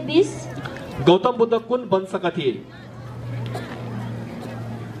 1920। गौतम बुद्ध कुन वंशका थिए?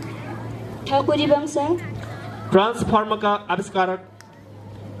 ठकुरी वंश। ट्रान्सफर्मरका आविष्कारक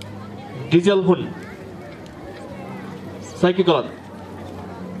डिजल हुन्। सही कि गलत?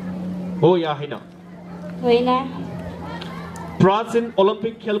 हो या होइन? होइन। प्राचीन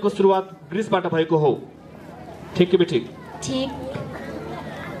ओलम्पिक खेलको सुरुवात ग्रिसबाट भएको हो। ठिक कि बेठिक? ठिक।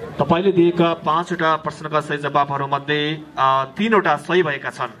 तपाईले दिएका 5 वटा प्रश्नका सही जवाबहरूमध्ये 3 वटा सही भएका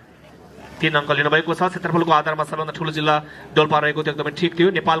छन्। 3 अङ्क लिनुभएको छ। क्षेत्रफलको आधारमा सबैभन्दा ठूलो जिल्ला डोल्पा रहेको थियो, एकदमै ठिक थियो।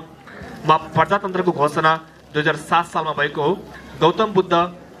 नेपालमा प्रजातन्त्रको घोषणा 2007 सालमा भएको हो। गौतम बुद्ध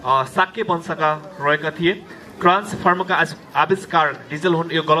शाक्य वंशका रहेका थिए। ट्रान्सफर्मरका आविष्कार डिजल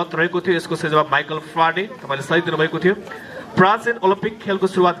हुन्, यो गलत रहेको थियो। यसको सही जवाब माइकल फ्राडे, तपाईले सही दिनुभएको थियो। प्राचीन ओलम्पिक खेलको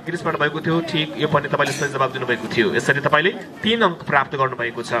सुरुवात ग्रिसबाट भएको थियो, ठिक, यो पनि तपाईले सही जवाब दिनुभएको थियो। यसरी तपाईले 3 अङ्क प्राप्त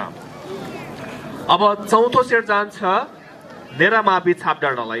गर्नुभएको छ। अब चौथो सेट जान्छ नेरा मावि छाप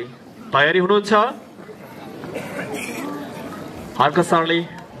डाँडालाई। तयारी हुनुहुन्छ? हर्क सरले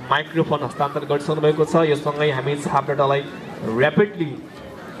माइक्रोफोन हस्तान्तरण गरिसक्नु भएको छ। यो सँगै हामी छाप डाँडालाई र्यापिडली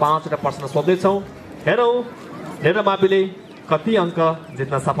 5 वटा प्रश्न सोध्दैछौँ। हेरौँ नेरा माविले कति अङ्क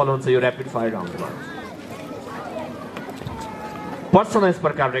जित्न सफल हुन्छ यो र्यापिड फायर राउन्डमा। प्रश्न यस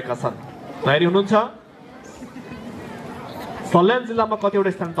प्रकार रहेका छन्। तयारी हुनुहुन्छ? सल्यान जिल्लामा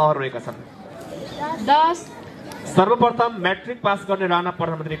कतिवटा स्थान तहहरू रहेका छन्? 10। सर्वप्रथम मैट्रिक पास गर्ने राणा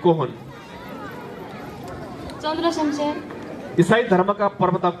प्रधानमन्त्री को हुन्? चन्द्र शमशेर। इसाई धर्मका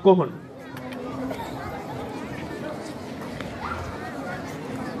प्रवर्तक को हुन्?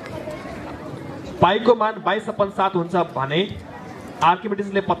 पाईको मान 22.7 हुन्छ भने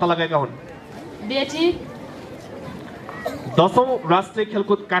आर्किमिडिसले पत्ता लगाएका हुन्। बेठिक। 10औं राष्ट्रिय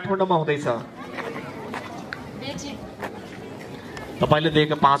खेलकुद काठमाडौँमा हुँदैछ। बेठिक। तपाईले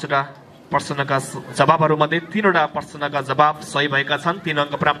दिएका 5 वटा प्रश्नका जवाबहरूमध्ये 3 वटा प्रश्नका जवाब सही भएका छन्। 3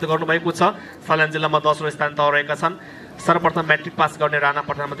 अङ्क प्राप्त गर्नुभएको छ। सल्यान जिल्लामा 10औं स्थान तह रहेका छन्। सर्वप्रथम मैट्रिक पास गर्ने राणा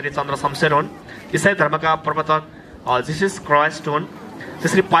प्रधानमन्त्री चन्द्र शमशेर हुन्। इसाई धर्मका प्रवर्तक जिसस क्राइस्ट हुन्।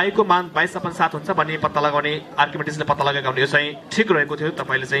 त्यसरी पाईको मान 22.7 हुन्छ भन्ने पत्ता लगाउने आर्किमिडिसले पत्ता लगाएका हुन्। यो चाहिँ ठिक रहेको थियो,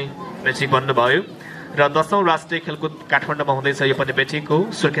 तपाईले चाहिँ बेठिक भन्नुभयो। र 10औं राष्ट्रिय खेलकुद काठमाडौँमा हुँदैछ, यो पनि बेठिक हो,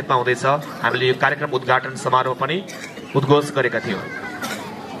 सुर्खेतमा हुँदैछ। हामीले यो कार्यक्रम उद्घाटन समारोह पनि उद्घोष गरेका थियौँ।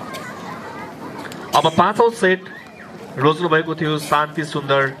 अब 5औं सेट रोज्नु भएको थियो शान्ति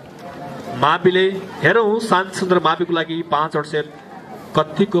सुन्दर माविले। हेरौँ शान्ति सुन्दर माविको लागि 5वटा सेट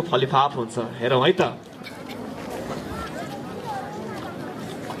कतिको फलिफाप हुन्छ, हेरौँ है त।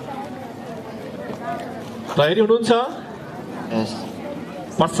 तयारी हुनुहुन्छ?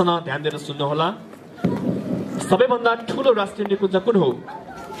 प्रश्न ध्यान दिएर सुन्नुहोला। सबैभन्दा ठूलो राष्ट्रिय निकुञ्ज कुन हो?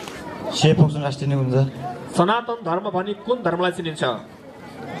 सेफोक्सन राष्ट्रिय निकुञ्ज। सनातन धर्म भनी कुन धर्मलाई चिनिन्छ?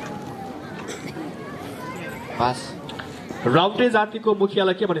 पास राउटे जातिको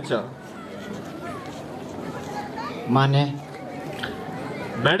मुखियालाई के भनिन्छ? माने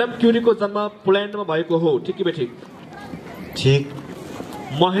म्याडम क्युरीको जन्म पोल्यान्डमा भएको हो, ठिक कि बेठिक? ठीक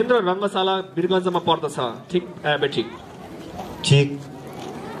महेन्द्र रङ्गशाला वीरगञ्जमा पर्दछ, ठिक बेठिक? ठीक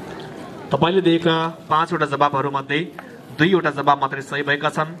तपाईले दिएका 5 वटा जवाबहरूमध्ये 2 वटा जवाब मात्रै सही भएका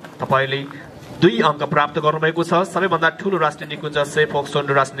छन्। तपाईले 2 अङ्क प्राप्त गर्नुभएको छ। सबैभन्दा ठूलो राष्ट्रिय निकुञ्ज सेफ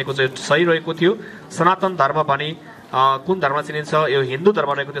फोक्सोन्डो राष्ट्रिय निकुञ्ज सही रहेको थियो। सनातन धर्म भने कुन धर्म चिनिन्छ? यो हिन्दू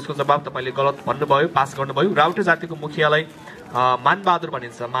धर्म रहेको, त्यसको जवाब तपाईले गलत भन्नुभयो, पास गर्नुभयो। राउटे जातिको मुखियालाई मानबहादुर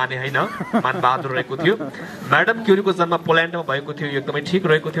भनिन्छ, माने होइन, मानबहादुर रहेको थियो। म्याडम क्युरीको जन्म पोल्यान्डमा भएको थियो, एकदमै ठिक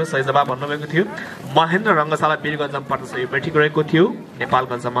रहेको थियो, सही जवाब भन्नुभएको थियो। महेन्द्र रङ्गशाला वीरगञ्जमा पर्दछ, यो ठिक रहेको थियो,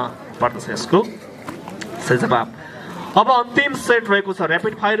 नेपालगञ्जमा पर्दछ यसको सही जवाब। अब अन्तिम सेट रहेको छ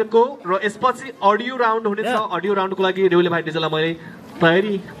ऱ्यापिड फायरको र यसपछि अडियो राउन्ड हुनेछ। अडियो राउन्डको लागि रेउले भाइ डिजेललाई मैले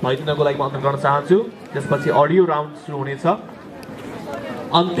तयारी भइदिनको लागि म अनुरोध गर्न चाहन्छु। त्यसपछि अडियो राउन्ड सुरु हुनेछ।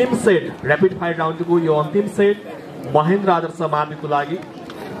 अन्तिम सेट ऱ्यापिड फायर राउन्डको यो अन्तिम सेट महेन्द्र आदर्श माविको लागि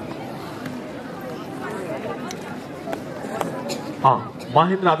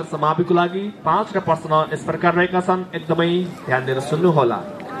महेन्द्र आदर्श माविको लागि 5 वटा प्रश्न यस प्रकार रहेका छन्, एकदमै ध्यान दिएर सुन्नु होला।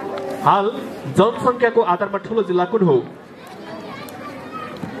 हाल जनसङ्ख्याको आधारमा ठूलो जिल्ला कुन हो?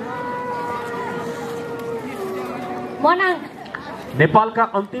 मनाङ। नेपालका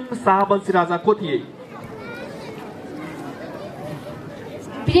अन्तिम शाहवंशी राजा को थिए?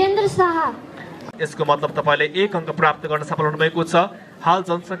 वीरेन्द्र शाह। यसको मतलब तपाईले 1 अङ्क प्राप्त गर्न सफल हुनुभएको छ। हाल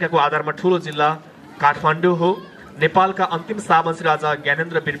जनसङ्ख्याको आधारमा ठूलो जिल्ला काठमाडौँ हो। नेपालका अन्तिम शाहवंशी राजा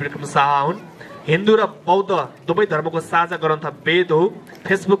ज्ञानेन्द्र वीर विक्रम शाह हुन्। हिन्दू र बौद्ध दुवै धर्मको साझा ग्रन्थ वेद हो।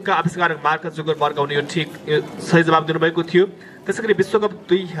 फेसबुकका आविष्कारक मार्क जुकरबर्ग हुन्, यो ठिक सही जवाब दिनुभएको थियो। त्यसैगरी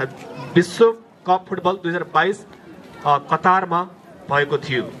विश्वकप फुटबल 2022 कतारमा भएको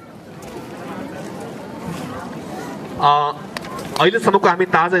थियो। अहिलेसम्मको हामी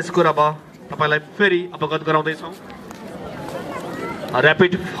ताजा स्कोर अब तपाईलाई फेरि अवगत गराउँदैछौँ।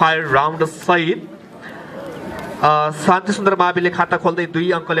 ऱ्यापिड फायर राउन्ड सहित शान्ति सुन्दर माविले खाता खोल्दै 2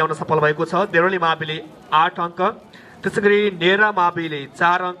 अङ्क ल्याउन सफल भएको छ। देउराली माविले 8 अङ्क, त्यसैगरी नेरा माविले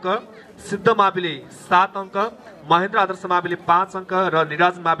 4 अङ्क, सिद्ध माविले 7 अङ्क, महेन्द्र आदर्श माविले 5 अङ्क र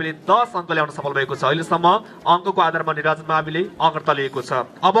निराजन माविले 10 अङ्क ल्याउन सफल भएको छ। अहिलेसम्म अङ्कको आधारमा निराजन माविले अग्रता लिएको छ।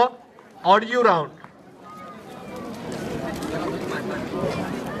 अब अडियो राउन्ड।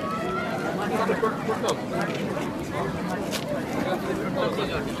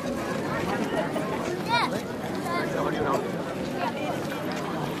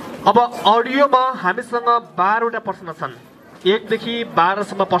 अब अडियोमा हामीसँग 12 वटा प्रश्न छन्। 1 देखि 12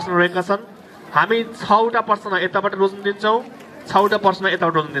 सम्म प्रश्न रहेका छन्। हामी 6 वटा प्रश्न यताबाट रोज्न दिन्छौँ, 6 वटा प्रश्न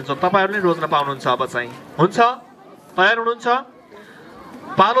यताबाट रोज्न दिन्छौँ। तपाईहरुले रोज्न पाउनुहुन्छ। अब चाहिँ हुन्छ, तयार हुनुहुन्छ?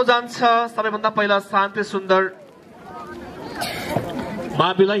 पालो जान्छ सबैभन्दा पहिला शान्ति सुन्दर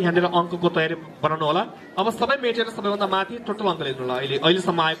माविलाई यहाँनिर अङ्कको तयारी बनाउनु होला। अब सबै मेटेर सबैभन्दा माथि टोटल अङ्क लेख्नु होला।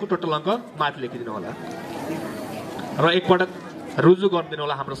 अहिलेसम्म आएको टोटल अङ्क माथि लेखिदिनु होला र एकपटक रुजु गरिदिनु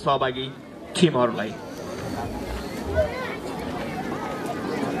होला हाम्रो सहभागी टिमहरूलाई।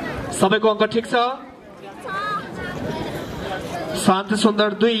 सबैको अङ्क ठिक छ? शान्ति सुन्दर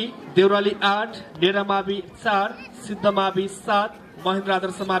 2, देउराली 8, नेरा मावि 4, सिद्ध मावि 7, महेन्द्र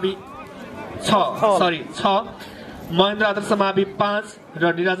आदर्श मावि 6, महेन्द्र आदर्श मावि 5 र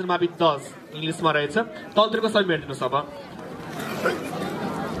निराजन मावि 10 इङ्ग्लिसमा रहेछ। तलतिरको सबै मेटिदिनुहोस्।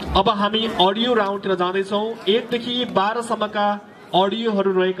 अब हामी अडियो राउन्डतिर जाँदैछौँ। 1 देखि 12 सम्मका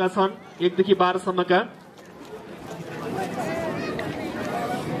अडियोहरू रहेका छन्। 1 देखि 12 सम्मका।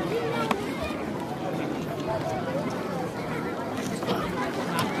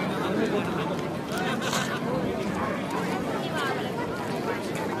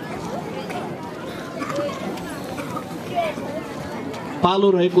 पालो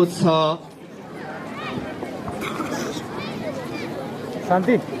रहेको छ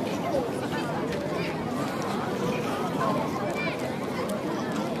शान्ति।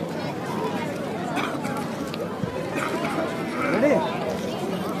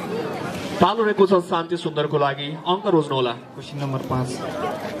 पालो रहेको छ शान्ति सुन्दरको लागि। अङ्क रोज्नु होला। Question number 5।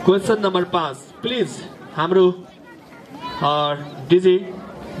 Question number 5 please हाम्रो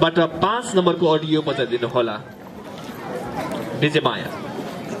डिजेबाट 5 नम्बरको अडियो बजाइदिनु होला। डिजे माया,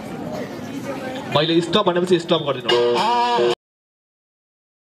 मैले स्टप भनेपछि स्टप गरिदिनु होला।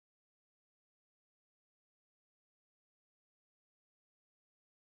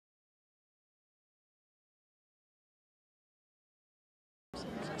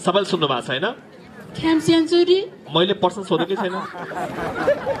 सबैले सुन्नु भएको छ होइन? मैले प्रश्न सोधेकै छैन।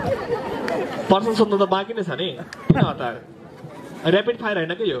 प्रश्न सोध्नु त बाँकी नै छ नि। किन हतार? ऱ्यापिड फायर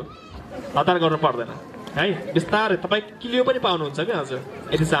होइन कि यो, हतार गर्नु पर्दैन। है बिस्तारै तपाईँ क्लियो पनि पाउनुहुन्छ क्या हजुर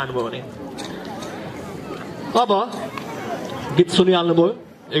यदि चाहनुभयो भने। अब गीत सुनिहाल्नुभयो।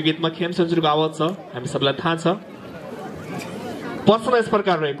 यो गीतमा खेम सेन्चुरीको आवाज छ, हामी सबैलाई थाहा छ। प्रश्न यस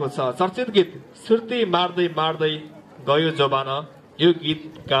प्रकार रहेको छ, चर्चित गीत सुर्ती मार्दै मार्दै गयो जवाना, यो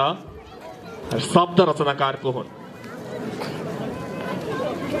गीतका शब्द रचनाकार को हुन्?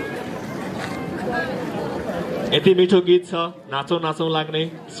 यति मिठो गीत छ, नाचौँ नाचौँ लाग्ने,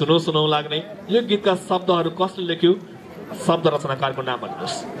 सुनौ सुनौ लाग्ने। यो गीतका शब्दहरू कसले लेख्यो? शब्द रचनाकारको नाम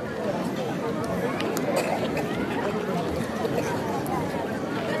भन्नुहोस्।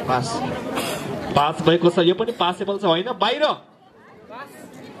 पास पास भएको छ, यो पनि पासेबल छ होइन? बाहिर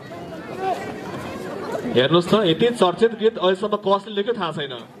हेर्नुहोस् त, यति चर्चित गीत अहिलेसम्म कसले लेख्यो थाहा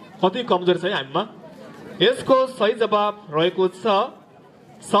छैन। कति कमजोर छ है हामीमा। यसको सही जवाब रहेको छ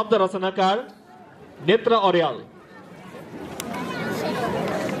शब्द रचनाकार नेत्र अर्याल।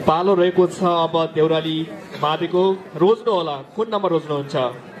 पालो रहेको छ अब देउराली माविको। रोज्नु होला, कुन नम्बर रोज्नुहुन्छ?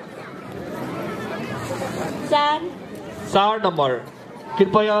 4 नम्बर।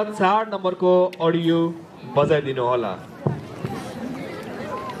 कृपया 4 नम्बरको अडियो बजाइदिनु होला।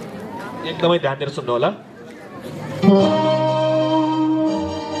 एकदमै ध्यान दिएर सुन्नु होला।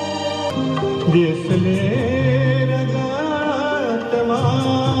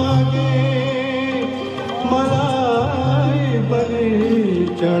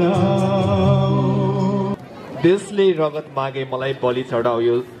 देशले रगत मागे मलाई बलि चढाओ।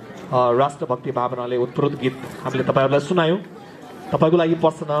 यो राष्ट्रभक्ति भावनाले उत्प्रोत गीत हामीले तपाईँहरूलाई सुनायौँ। तपाईँको लागि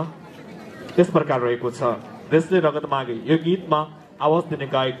प्रश्न यस प्रकार रहेको छ, देशले रगत मागे यो गीतमा आवाज दिने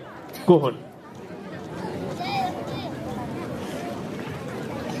गायक को हुन्?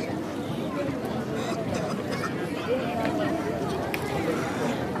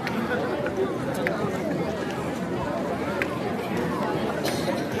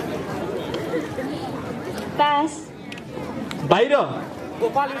 पास। बाहिर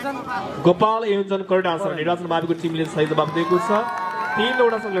गोपाल योजन करेक्ट आन्सर। निर्वाचन माविको टिमले सही जवाब दिएको छ।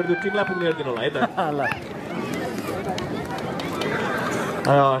 3वटा सँग लड्यो, टिमलाई पुग्ने हेरिदिनु होला है त।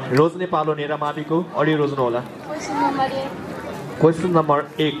 रोज्ने पालो नेरा माविको अडियो रोज्नु होला। क्वेसन नम्बर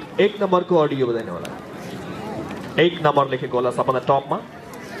 1 नम्बरको अडियो बजाइनु होला। 1 नम्बर लेखेको होला सबभन्दा टपमा।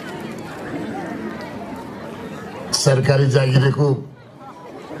 सरकारी जागिरको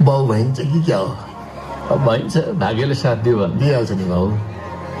बाउ भइन्छ कि क्या हो? अब भइन्छ, भाग्यले साथ दियो भने दिइहाल्छ नि बाउ।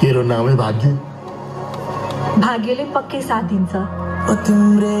 तेरो नामै भाग्य। भाग्यले पक्कै साथ दिन्छ।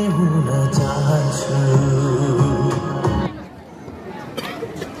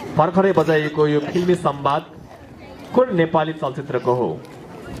 भर्खरै बजाइएको यो फिल्मी संवाद कुन नेपाली चलचित्रको हो?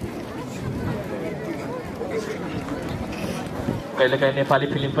 कहिलेकाहीँ नेपाली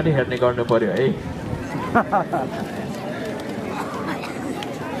फिल्म पनि हेर्ने गर्नु पर्यो है।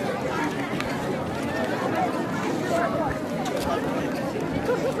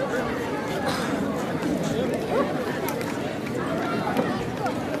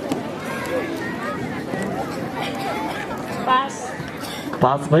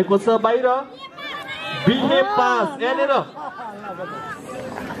 पास भएको छ। बाहिर बिए पास। यहाँनिर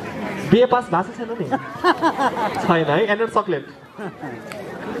बिए पास भएको छैन नि? छैन है। यहाँनिर चक्लेट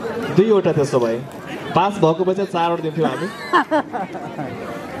 2वटा। त्यसो भए पास भएको भए चाहिँ 4वटा दिन्थ्यौँ हामी।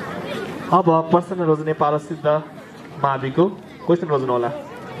 अब प्रश्न रोज्ने पालो सिद्ध माविको। क्वेसन रोज्नु होला।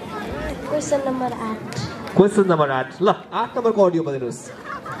 Question number 8। Question number 8। ल 8 नम्बरको अडियो बजाइनुहोस्।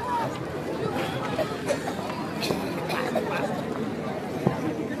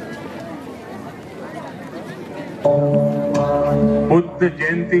 बुद्ध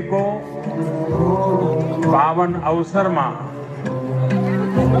जयंती को पावन अवसर में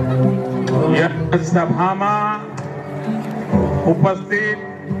यह सभा में उपस्थित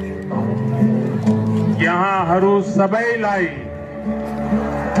यहाँ सबैलाई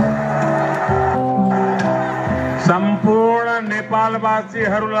संपूर्ण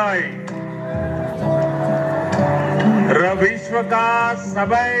नेपालवासीहरूलाई र विश्वका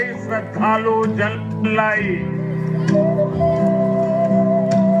सबै श्रद्धालु जनलाई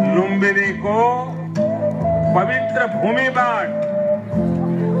लुम्बिनीको पवित्र भूमिबाट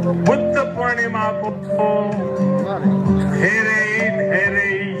बुद्ध पूर्णिमाको धेरै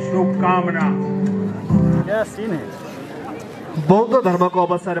धेरै शुभकामना। बौद्ध धर्मको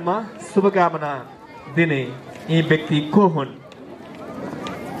अवसरमा शुभकामना दिने यी व्यक्ति को हुन्?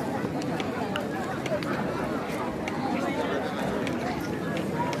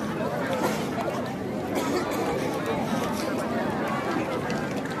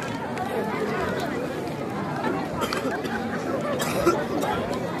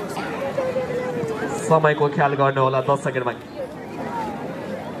 समयको ख्याल गर्नु होला। 10 सेकेन्डमा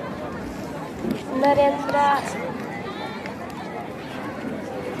नरेन्द्र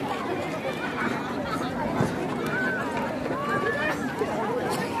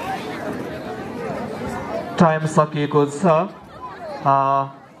टाइम सकिएको छ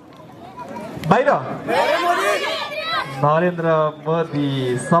बाहिर नरेन्द्र मोदी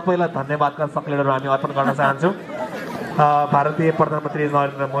सबैलाई धन्यवादका सक्लेटहरू हामी अर्पण गर्न चाहन्छौँ भारतीय प्रधानमन्त्री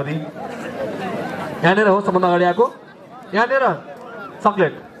नरेन्द्र मोदी यहाँनिर हो सबभन्दा अगाडि आएको यहाँनिर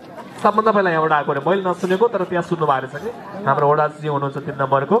सक्लेट सबभन्दा पहिला यहाँबाट आएको अरे मैले नसुनेको तर त्यहाँ सुन्नु भएको रहेछ कि हाम्रो वडाजी हुनुहुन्छ 3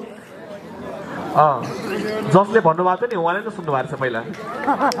 नम्बरको जसले भन्नुभएको थियो नि उहाँले नै सुन्नु भएको रहेछ पहिला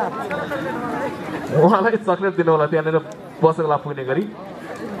उहाँलाई सक्लेट दिनु होला त्यहाँनिर बसेकोलाई पुग्ने गरी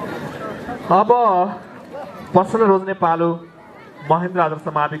अब प्रश्न रोज्ने पालो महेन्द्र आदर्श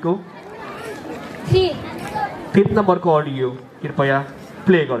माविको 3 नम्बरको अडियो कृपया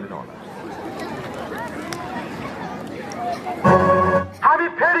प्ले गरिदिनु होला हामी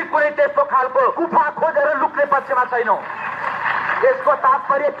फेरि कुनै त्यस्तो खालको गुफा खोजेर लुक्ने पक्षमा छैनौँ यसको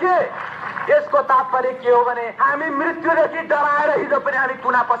तात्पर्य के हो भने हामी मृत्युदेखि डराएर हिजो पनि हामी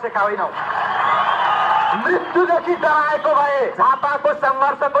कुना पसेका होइनौँ मृत्युदेखि डराएको भए झापाको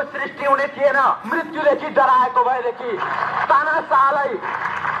सङ्घर्षको सृष्टि हुने थिएन मृत्युदेखि डराएको भएदेखि तानाशाहलाई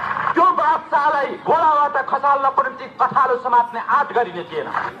त्यो बादशाहलाई घोडाबाट खसाल्नको निम्ति कठालो समात्ने आँट गरिने थिएन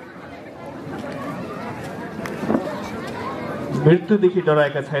मृत्युदेखि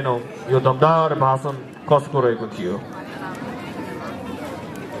डराएका छैनौँ यो दमदार भाषण कसको रहेको थियो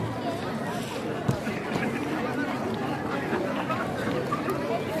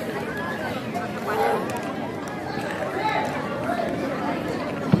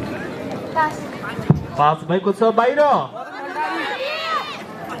पास भएको छ बाहिर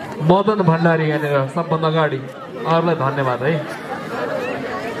मदन भण्डारी यहाँनिर सबभन्दा अगाडि अरूलाई धन्यवाद है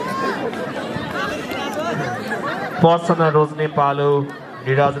प्रश्न रोज्ने पालो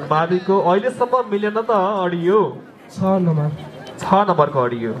निराजन माविको अहिलेसम्म मिलेन त अडियो 6 नम्बरको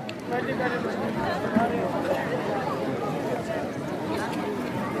अडियो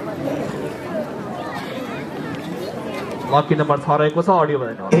लकी नम्बर 6 रहेको छ अडियो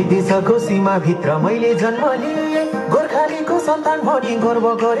भन्नु एक देशको सीमा भित्र मैले जन्म लिए गोर्खालीको सन्तान भनी गर्व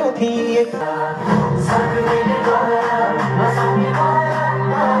गरे थिए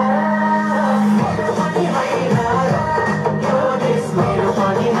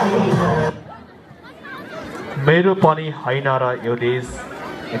मेरो पनि हैन र यो देश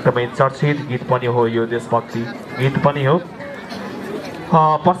एकदमै चर्चित गीत पनि हो यो देशभक्ति गीत पनि हो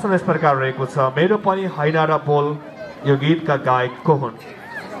प्रश्न यस प्रकार रहेको छ मेरो पनि हैन र बोल यो गीतका गायक को हुन्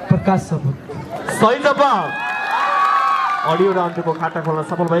प्रकाश सपुत सही जवाब अडियो राउन्डको खाता खोल्न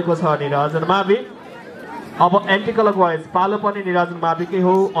सफल भएको छ निराजन मावि अब एन्टिकलक वाइज पालो पनि निराजन माविकै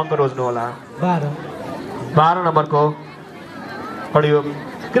हो अङ्क रोज्नु होला 12 नम्बरको अडियो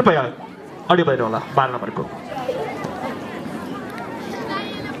कृपया अडियो बजाउनु होला 12 नम्बरको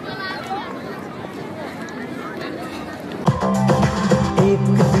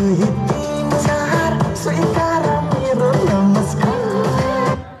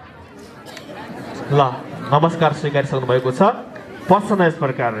ल नमस्कार स्वीकारिसक्नु भएको छ प्रश्न यस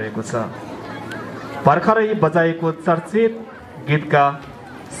प्रकार रहेको छ भर्खरै बजाएको चर्चित गीतका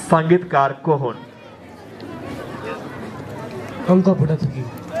संगीतकार को हुन् टङ्क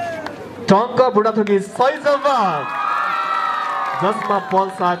बुढाथोकी सही जवाब जसमा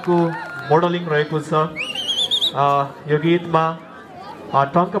पल्साको मोडलिङ रहेको छ यो गीतमा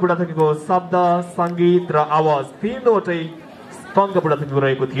टङ्क बुढाथोकीको शब्द सङ्गीत र आवाज तीनवटै टङ्क बुढाथोकीको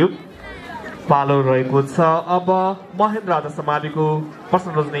रहेको थियो पालो रहेको छ अब महेन्द्र आदर्श माविको प्रश्न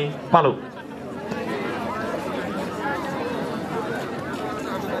रोज्ने पालो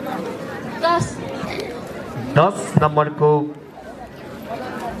 10 नम्बरको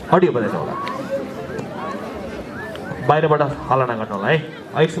अडियो बजाउनु होला बाहिरबाट हल्ला नगर्नु होला है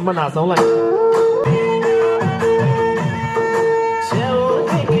एकछिनमा नाचौँला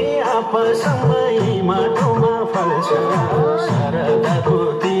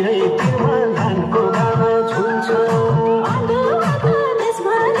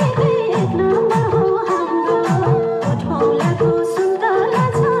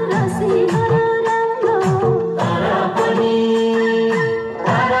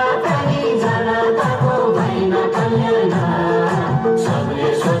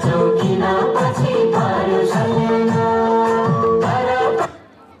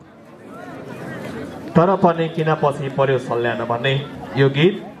तर पनि किन पछि पर्यो सल्यान भन्ने यो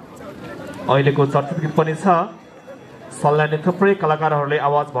गीत अहिलेको चर्चित गीत पनि छ सल्यानले थुप्रै कलाकारहरूले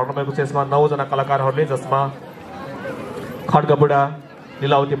आवाज भर्नुभएको छ यसमा 9 जना कलाकारहरूले जसमा खड्ग बुढा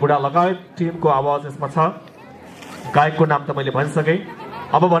लीलावती बुढा लगायत टिमको आवाज यसमा छ गायकको नाम त मैले भनिसकेँ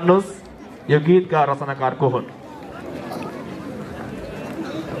अब भन्नुहोस् यो गीतका रचनाकार को हुन्?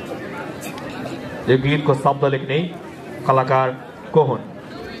 यो गीतको शब्द लेख्ने कलाकार को हुन्?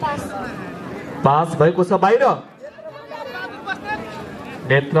 पास भएको छ बाहिर।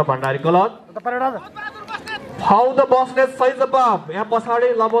 नेत्र भण्डारी गलत। फाउ द बस्नेत सही जवाब। यहाँ पछाडि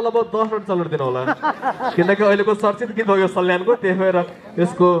लब 10 रन चल्न दिनु होला किनकि अहिलेको चर्चित गीत हो यो सल्यानको, त्यही भएर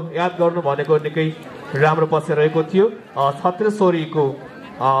यसको याद गर्नु भनेको निकै राम्रो पक्ष रहेको थियो। छत्रेश्वरीको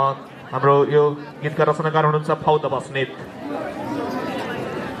हाम्रो यो गीतका रचनाकार हुनुहुन्छ फाउ द बस्नेत।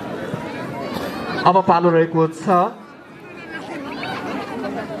 अब पालो रहेको छ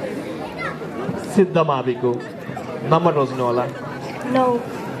सिद्ध माविको। नम्बर रोज्नु होला।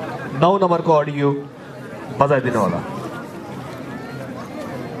 9 नम्बरको अडियो बजाइदिनु होला।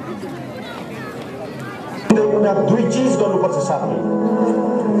 एउटा 2 चीज गर्नुपर्छ साथी।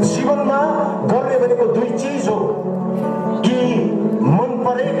 जीवनमा गर्ने भनेको 2 चीज हो, कि मन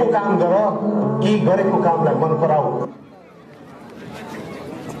परेको काम गर कि गरेको कामलाई मन पराऊ।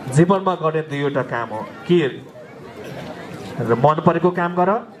 जीवनमा गर्ने 2वटा काम हो, कि मन परेको काम गर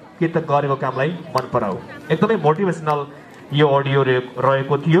कि त गरेको कामलाई मन पराऊ। एकदमै मोटिभेसनल यो अडियो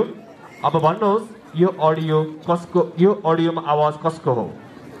रहेको थियो। अब भन्नुहोस् यो अडियो कसको, यो अडियोमा आवाज कसको हो?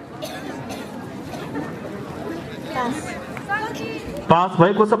 पास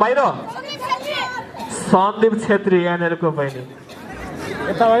भएको छ बाहिर। सन्दीप छेत्री यहाँनिरको बहिनी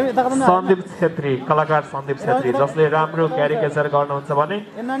सन्दीप छेत्री, कलाकार सन्दीप छेत्री, जसले राम्रो क्यारिकेचर गर्नुहुन्छ भने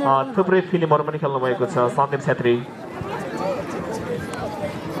थुप्रै फिल्महरू पनि खेल्नु भएको छ सन्दीप छेत्री।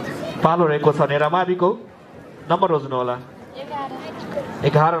 पालो रहेको छ नेरामाविको। नम्बर रोज्नु होला।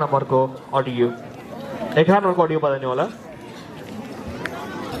 11 नम्बरको अडियो। 11 नम्बरको अडियो बजाइनु होला।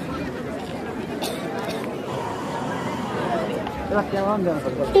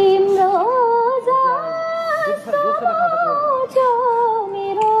 तिम्रो जस्तो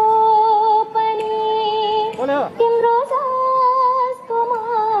मेरो पनि, तिम्रो जस्तो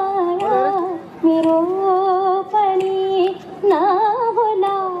माया मेरो पनि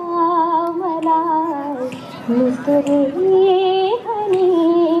नहोला मलाई मुस्तुरी पनि,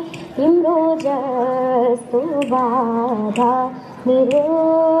 तिम्रो जस्तो बाधा मेरो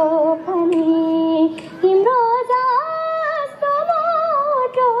पनि, तिम्रो जस्तो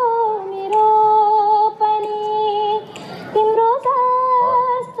मोटो मेरो पनि, तिम्रो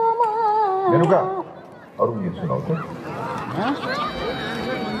जस्तो मेनुका अरू गीत सुनाउ त।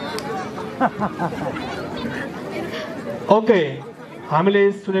 ओके, हामीले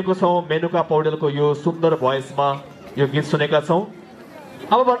सुनेको छौँ मेनुका पौडेलको यो सुन्दर भोइसमा यो गीत सुनेका छौँ।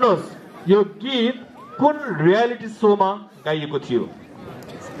 अब भन्नुहोस् यो गीत कुन रियालिटी सोमा गाइएको थियो?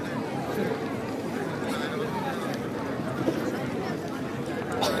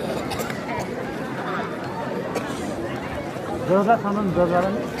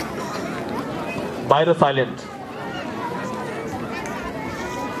 बाहिर साइलेन्ट।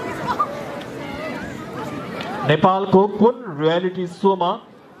 नेपालको कुन रियालिटी सोमा,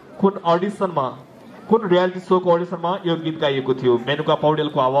 कुन अडिसनमा, कुन रियालिटी सोको अडिसनमा यो गीत गाइएको थियो? मेनुका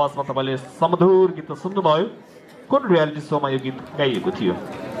पौडेलको आवाजमा तपाईँले समधुर गीत सुन्नुभयो। कुन रियालिटी सोमा यो गीत गाइएको थियो?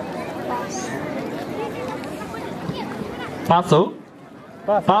 पास हो।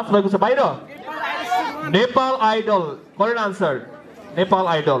 पास भएको छ बाहिर। Nepal idol. Correct answer Nepal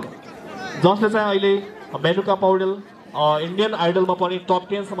idol, जसले चाहिँ अहिले मेनुका पौडेल इन्डियन आइडलमा पनि टप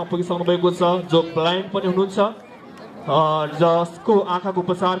 10 सम्म पुगिसक्नु भएको छ, जो ब्लाइन्ड पनि हुनुहुन्छ, जसको आँखाको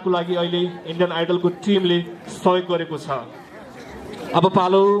उपचारको लागि अहिले इन्डियन आइडलको टिमले सहयोग गरेको छ। अब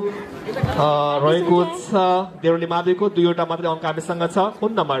पालो रहेको छ देउली माविको। 2वटा मात्रै अङ्क हामीसँग छ।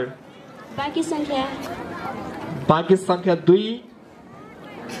 कुन नम्बर? बाँकी संख्या 2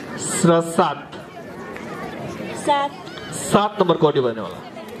 र 7 नम्बरको अडियो भन्नु होला।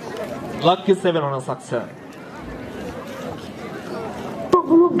 लक्की 7 हुन सक्छ।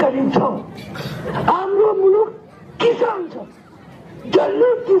 मुलुक गरिन्छ, हाम्रो मुलुक किसान छ, जसले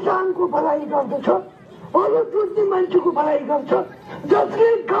किसानको भलाइ गर्दछ, अरू बुझ्ने मान्छेको भलाइ गर्छ, जसले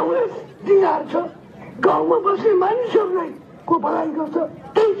गाउँलाई दिहार्छ, गाउँमा बस्ने मानिसहरूलाई को भलाइ गर्छ,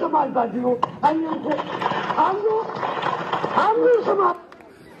 त्यही समाजवादी हो। हाम्रो समाज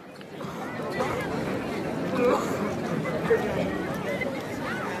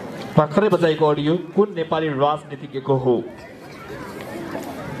भर्खरै बजाएको अडियो कुन नेपाली राजनीतिज्ञको हो?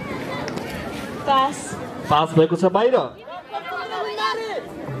 पास भएको छ बाहिर।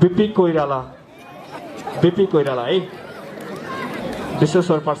 बीपी कोइराला है,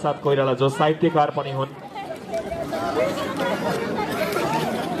 विश्वेश्वर प्रसाद कोइराला, जो साहित्यकार पनि हुन्।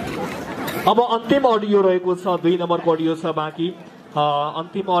 अब अन्तिम अडियो रहेको छ। 2 नम्बरको अडियो छ बाँकी।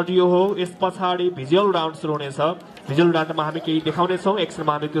 अन्तिम अडियो हो। यस पछाडि भिजुअल राउन्ड सुरु हुनेछ। भिजुअल राउन्डमा हामी केही देखाउनेछौँ,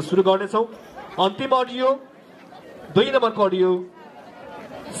 एक्सनमा हामी त्यो सुरु गर्नेछौँ। अन्तिम अडियो 2 नम्बरको अडियो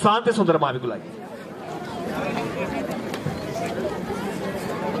शान्ति सुन्दर माविको लागि।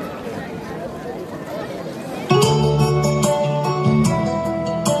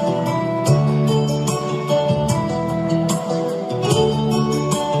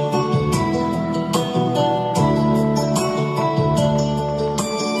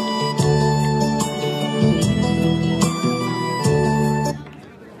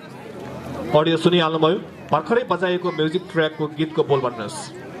 अडियो सुनिहाल्नुभयो। भर्खरै बजाएको म्युजिक ट्र्याकको गीतको बोल भन्नुहोस्।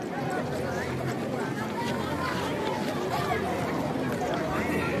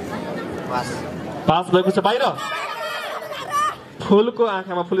 पास भएको छ बाहिर। फुलको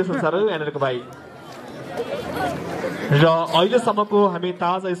आँखामा फुले संसार हो यहाँनिरको भाइ। र अहिलेसम्मको हामी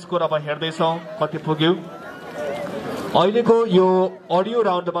ताजा स्कोर अब हेर्दैछौँ कति पुग्यो। अहिलेको यो अडियो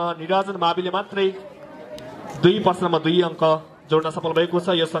राउन्डमा निराजन माविले मात्रै 2 प्रश्नमा 2 अङ्क जोड्न सफल भएको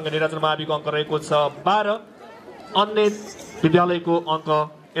छ। योसँग निराजन माविको अङ्क रहेको छ 12। अन्य विद्यालयको अङ्क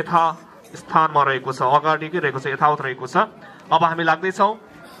यथास्थानमा रहेको छ, अगाडिकै रहेको छ, यथावत रहेको छ। अब हामी लाग्दैछौँ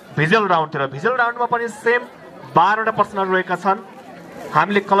भिजुअल राउन्डतिर। भिजुअल राउन्डमा पनि सेम 12वटा प्रश्नहरू रहेका छन्।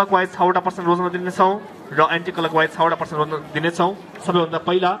 हामीले क्लक वाइज 6वटा प्रश्न रोज्न दिनेछौँ र एन्टी क्लक वाइज 6वटा प्रश्न रोज्न दिनेछौँ। सबैभन्दा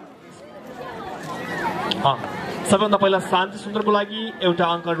पहिला शान्ति सुन्दरको लागि एउटा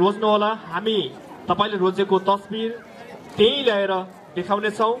अङ्क रोज्नु होला। हामी तपाईँले रोजेको तस्बिर त्यही ल्याएर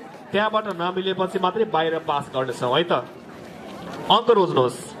देखाउनेछौँ। त्यहाँबाट नमिलेपछि मात्रै बाहिर पास गर्नेछौँ है त। अङ्क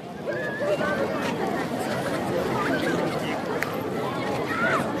रोज्नुहोस्।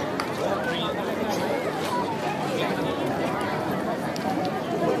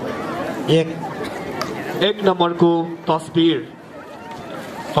 एक नम्बरको तस्बिर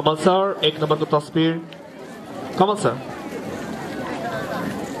कमल सर। 1 नम्बरको तस्बिर कमल सर।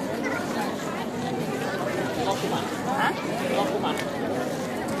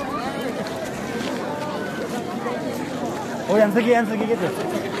 आन्सर के थियो?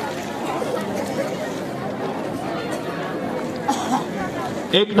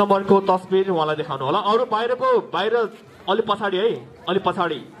 1 नम्बरको तस्बिर उहाँलाई देखाउनु होला। अरू बाहिर अलि पछाडि है, अलि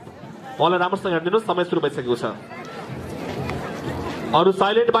पछाडि उहाँलाई राम्रोसँग हेरिदिनुहोस्। समय सुरु भइसकेको छ। अरू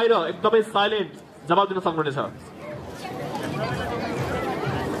साइलेन्ट बाहिर, एकदमै साइलेन्ट जवाब दिन सक्नुहुनेछ।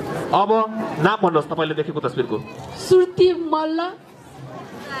 अब नाम भन्नुहोस् तपाईँले देखेको तस्बिरको। सुर्ती मल्ल।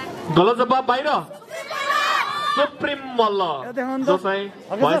 गलत जवाब बाहिर। सुप्रिम मल्ल जो चाहिँ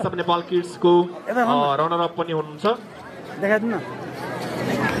voice of Nepal किड्सको runner up पनि हुनुहुन्छ।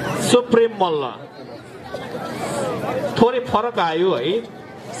 सुप्रिम मल्ल थोरै फरक आयो है,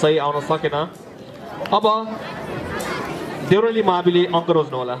 सही आउन सकेन। अब देउराली माविले अङ्क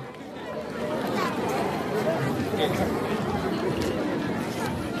रोज्नु होला।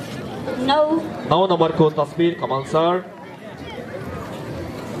 9 नम्बरको तस्बिर कमल सर।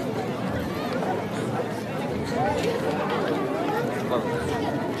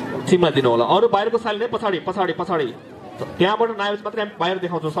 सीमा दिनु होला। अरू बाहिरको साइलेन्ट है, पछाडि पछाडि पछाडि। त्यहाँबाट नआएपछि मात्रै हामी बाहिर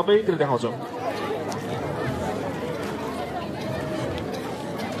देखाउँछौँ, सबैतिर देखाउँछौँ।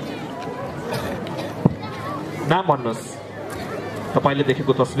 नाम भन्नुहोस् तपाईँले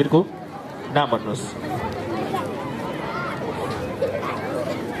देखेको तस्बिरको नाम भन्नुहोस्।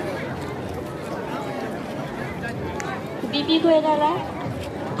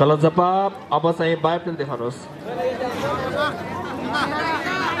 गलत जवाब। अब चाहिँ बाहिरतिर देखाउनुहोस्।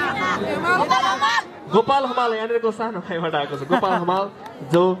 गोपाल हमाल यहाँनिरको सानो भाइबाट आएको छ। गोपाल हमाल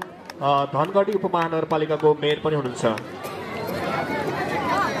जो धनगढी उपमहानगरपालिकाको मेयर पनि हुनुहुन्छ।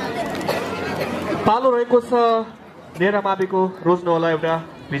 पालो रहेको छ नेरा माविको। रोज्नु होला एउटा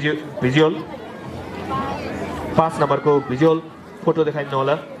भिजुअल। 5 नम्बरको भिजुअल फोटो देखाइदिनु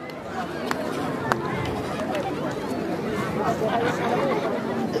होला।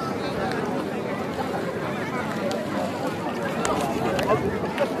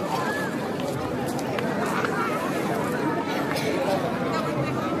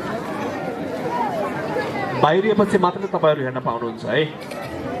 बाहिरिएपछि मात्र तपाईँहरू हेर्न पाउनुहुन्छ है।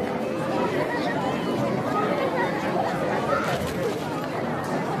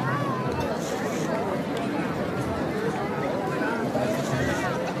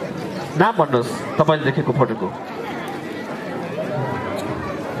 नाम भन्नुहोस् तपाईँले देखेको फोटोको।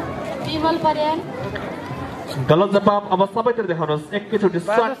 गलत जवाब। अब सबैतिर देखाउनुहोस् एकैचोटि।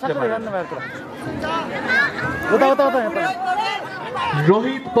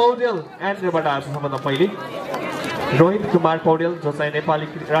 रोहित पौडेल एन्ड्रेबाट आएको छ। सबभन्दा पहिले रोहित कुमार पौडेल जो चाहिँ नेपाली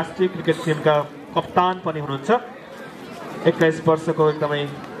राष्ट्रिय क्रिकेट टिमका कप्तान पनि हुनुहुन्छ। 21 वर्षको एकदमै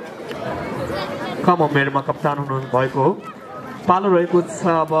कम उमेरमा कप्तान हुनु भएको हो। पालो रहेको छ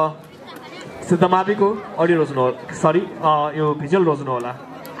अब सिद्धमाविको अडियो रोज्नु होला, सरी यो भिजुअल रोज्नु होला।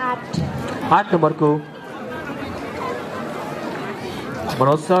 8 नम्बरको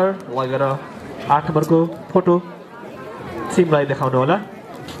मनोज सर लगेर 8 नम्बरको फोटो टिमलाई देखाउनु होला।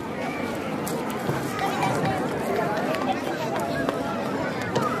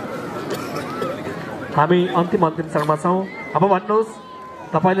 हामी अन्तिम चरणमा छौँ। अब भन्नुहोस्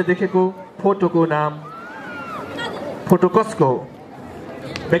तपाईँले देखेको फोटोको नाम, फोटो कसको हो?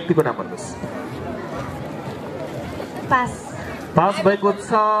 व्यक्तिको नाम भन्नुहोस्। पास भएको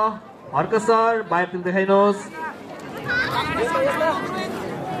छ। हर्क सर बाहिरतिर देखाइनुहोस्।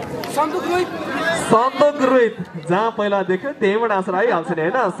 सन्तोक रोहित, जहाँ पहिला देख्यो त्यहीँबाट आन्सर आइहाल्छ नि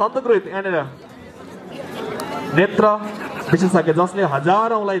होइन? सन्तोक रोहित यहाँनिर नेत्र विशेषज्ञ जसले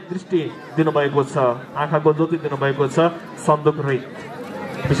हजारौंलाई दृष्टि दिनुभएको छ, आँखाको ज्योति दिनुभएको छ, सन्तोक रोहित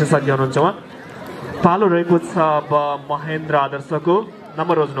विशेषज्ञ हुनुहुन्छ उहाँ। पालो रहेको छ अब महेन्द्र आदर्शको।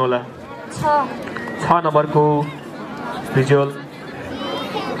 नम्बर रोज्नु होला। 6 नम्बरको भिजुअल।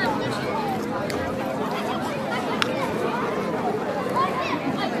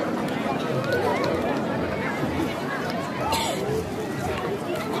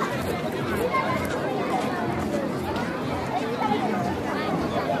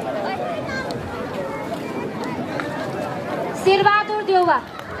 शेरबहादुर देउवा।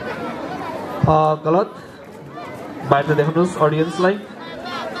 गलत। बाहिर देख्नुहोस् अडियन्सलाई।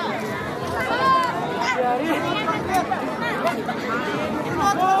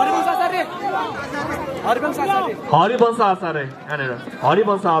 हरिवंश आचार्य यहाँनिर।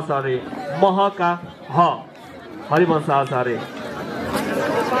 हरिवंश आचार्य महका ह हरिवंश आचार्य।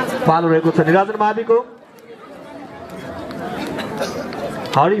 पालो रहेको छ निराजन माविको।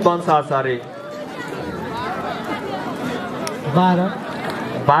 हरिवंश आचार्य।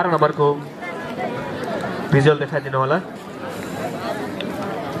 12 नम्बरको भिजुअल देखाइदिनु होला।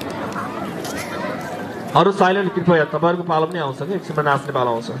 अरू साइलेन्ट कृपया, तपाईँहरूको पालो पनि आउँछ कि एकछिनमा नाच्ने पालो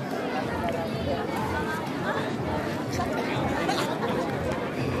आउँछ।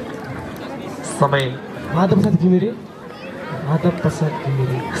 समय। माधव प्रसाद घिमिरे।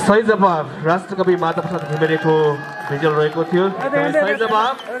 सही जवाब राष्ट्रकवि माधव प्रसाद घिमिरेको भिजुअल रहेको थियो। सही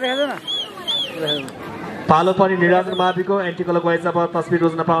जवाब। पालो पनि निराजन माविको। एन्टी क्लकवाइज अब तस्बिर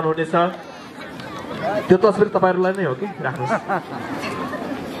रोज्न पाउनुहुनेछ। त्यो तस्बिर तपाईँहरूलाई नै हो कि? राख्नुहोस्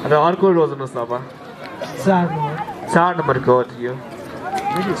र अर्को रोज्नुहोस्। अब 4 नम्बरको थियो,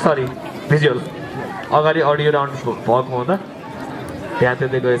 सरी भिजुअल। अगाडि अडियो राउन्ड भएको हुँदा ध्यान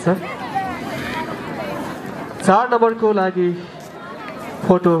दिँदै गएछ। 4 नम्बरको लागि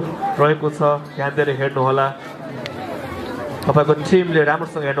फोटो रहेको छ। ध्यान दिएर हेर्नु होला। तपाईँको टिमले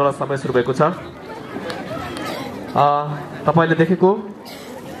राम्रोसँग हेर्नु होला। समय सुरु भएको छ। तपाईँले देखेको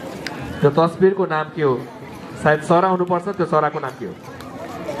त्यो तस्बिरको नाम के हो? सायद चरा हुनुपर्छ। त्यो चराको नाम के हो?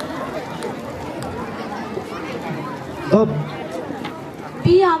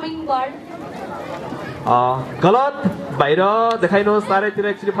 गलत। बाहिर देखाइनुहोस्। चारैतिर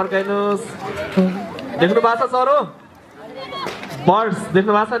एकचोटि फर्काइनुहोस्। देख्नु भएको छ चरो? बर्ड्स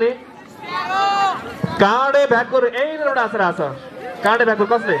देख्नु भएको छ नि? काँडे भ्याकुर यहीँनिर एउटा आन्सर आएको छ। काँडे भ्याकुर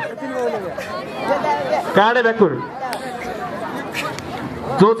कसले? काँडे भ्याकुर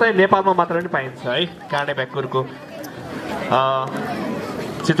जो चाहिँ नेपालमा मात्र नै पाइन्छ है। काँडे भ्याकुरको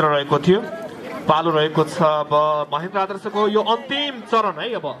चित्र रहेको थियो। पालो रहेको छ अब महेन्द्र आदर्शको। यो अन्तिम चरण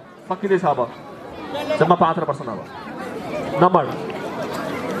है। अब सकिँदैछ। अब जम्मा 5 पर्सन। अब नम्बर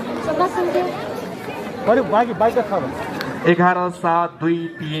 11 7 2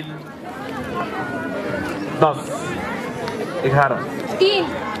 3 10 11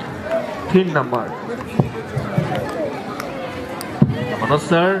 3 नम्बर। मनोज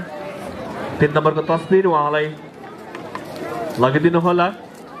सर 3 नम्बरको तस्बिर उहाँलाई लगाइदिनु होला।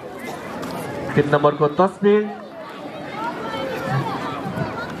 3 नम्बरको तस्बिर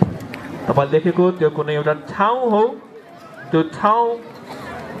तपाईँले देखेको त्यो कुनै एउटा ठाउँ हो। त्यो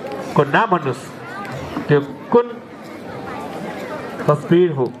ठाउँको नाम भन्नुहोस्। त्यो कुन तस्बिर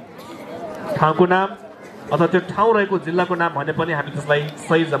हो? ठाउँको नाम अथवा त्यो ठाउँ रहेको जिल्लाको नाम भने पनि हामी त्यसलाई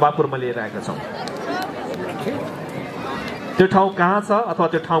सही जवाबको रूपमा लिएर आएका छौँ। त्यो ठाउँ कहाँ छ अथवा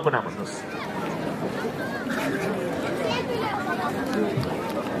त्यो ठाउँको नाम भन्नुहोस्।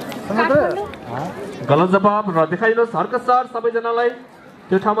 गलत जवाब र देखाइदिनुहोस्। हर्क सर सबैजनालाई।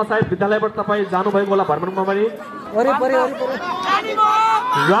 त्यो ठाउँमा सायद विद्यालयबाट तपाईँ जानुभएको होला भ्रमणमा पनि।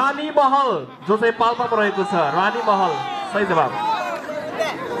 रानी महल जो चाहिँ पाल्पामा रहेको छ। रानी महल सही जवाब।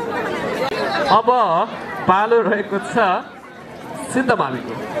 अब पालो रहेको छ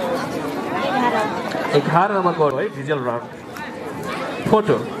सिद्धमाविको। 11 नम्बरको है भिजुअल राउन्ड।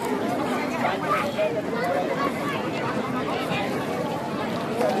 फोटो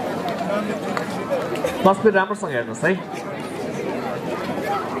तस्बिर राम्रोसँग हेर्नुहोस् है।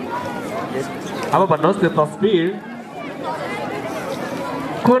 अब भन्नुहोस् त्यो तस्बिर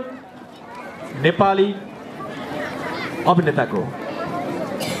कुन नेपाली अभिनेताको?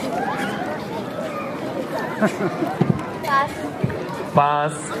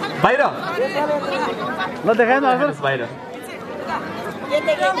 पास। बाहिर ल देखाएन हजुर बाहिर।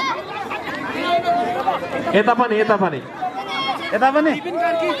 यता पनि यता पनि यता पनि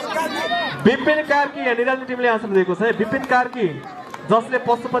विपिन कार्की निराली टिमले आन्सर दिएको छ है। विपिन कार्की जसले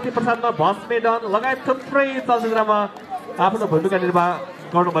पशुपति प्रसादमा भस्मेडन लगायत थुप्रै चलचित्रमा आफ्नो भूमिका निर्वाह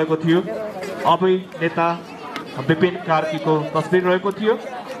गर्नुभएको थियो। अभिनेता विपिन कार्कीको तस्बिर रहेको थियो।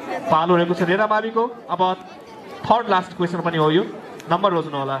 पालो रहेको छ रेरा माविको। अब थर्ड लास्ट क्वेसन पनि हो यो। नम्बर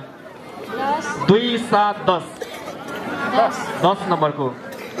रोज्नु होला। 2 7 10 10 नम्बरको।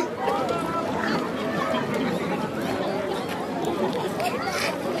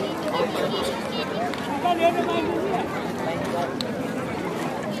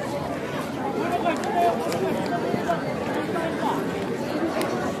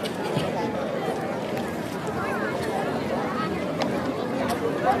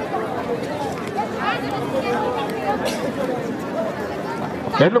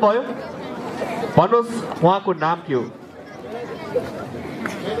 हेर्नुभयो? भन्नुहोस् उहाँको नाम के हो?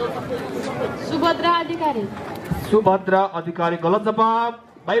 सुभद्रा अधिकारी। सुभद्रा अधिकारी गलत जवाब।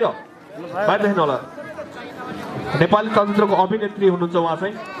 बाहिर बाहिर देख्नु होला। नेपाली चलचित्रको अभिनेत्री हुनुहुन्छ उहाँ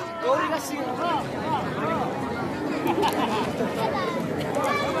चाहिँ।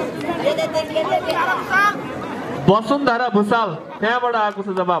 वसुन्धरा भुसाल। त्यहाँबाट आएको छ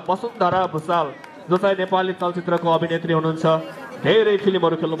जवाब वसुन्धरा भुसाल, जो चाहिँ नेपाली चलचित्रको अभिनेत्री हुनुहुन्छ। धेरै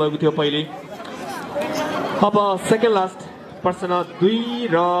फिल्महरू खेल्नुभएको थियो पहिले। अब सेकेन्ड लास्ट प्रश्न 2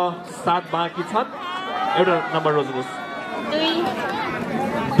 र 7 बाँकी छन्। एउटा नम्बर रोज्नुहोस्।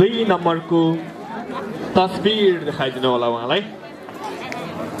 2 नम्बरको तस्बिर देखाइदिनु होला उहाँलाई।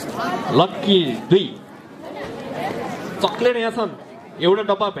 लक्की 2 चक्लेट यहाँ छन्। एउटा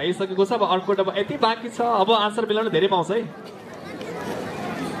डब्बा भ्याइसकेको छ। अब अर्को डब्बा यति बाँकी छ। अब आन्सर मिलाउन धेरै पाउँछ है।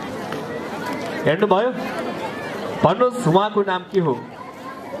 हेर्नुभयो? भन्नुहोस् उहाँको नाम के हो?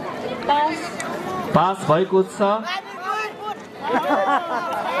 पास भएको छ।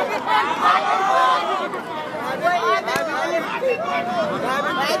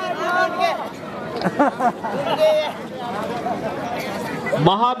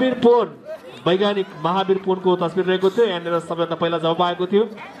 महावीर पोन, वैज्ञानिक महावीर पोनको तस्बिर रहेको थियो। यहाँनिर सबैभन्दा पहिला जवाब आएको थियो।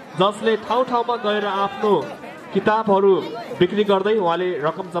 जसले ठाउँ ठाउँमा गएर आफ्नो किताबहरू बिक्री गर्दै उहाँले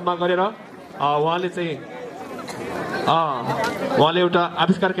रकम जम्मा गरेर उहाँले चाहिँ उहाँले एउटा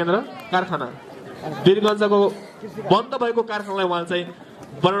आविष्कार केन्द्र कारखाना वीरगञ्जको बन्द भएको कारखानालाई उहाँले चाहिँ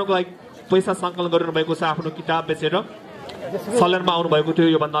बनाउनको लागि पैसा सङ्कलन गरिरहनु भएको छ। आफ्नो किताब बेचेर सल्यानमा आउनु भएको थियो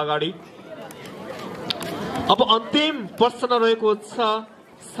योभन्दा अगाडि। अब अन्तिम प्रश्न रहेको छ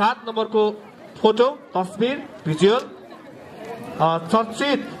 7 नम्बरको फोटो तस्बिर भिजुअल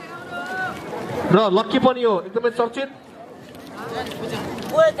चर्चित र लक्की पनि हो एकदमै चर्चित।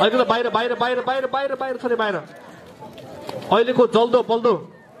 अहिलेको बाहिर बाहिर बाहिर बाहिर बाहिर बाहिर छ बाहिर। अहिलेको जल्दो बल्दो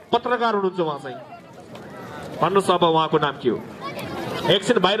पत्रकार हुनुहुन्छ उहाँ चाहिँ। भन्नुहोस् अब उहाँको नाम के हो?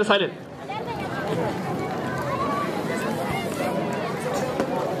 एकछिन बाहिर साइलेन्ट।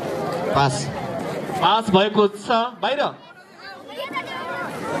 पास। पास भएको छ। बाहिर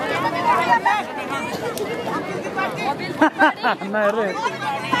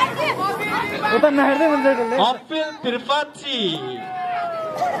अपिल त्रिपाठी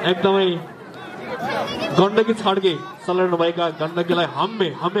एकदमै गण्डकी छड्के चलाउनुभएका गण्डकीलाई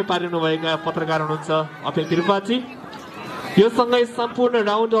हम्मे पारिनुभएका पत्रकार हुनुहुन्छ अपिल त्रिपाठी। यो सँगै सम्पूर्ण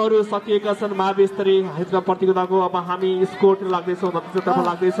राउन्डहरू सकिएका छन् महावि स्तरीय हिजका प्रतियोगिताको। अब हामी स्कोरतिर लाग्दैछौँ, नतिजातर्फ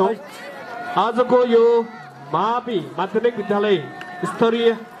लाग्दैछौँ। आजको यो महावि माध्यमिक विद्यालय स्तरीय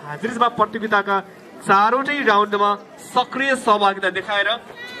हाजिरिजमा प्रतियोगिताका चारवटै राउन्डमा सक्रिय सहभागिता देखाएर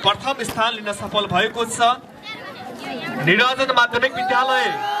प्रथम स्थान लिन सफल भएको छ निरञ्जन माध्यमिक विद्यालय,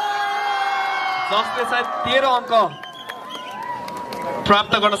 जसले चाहिँ 13 अङ्क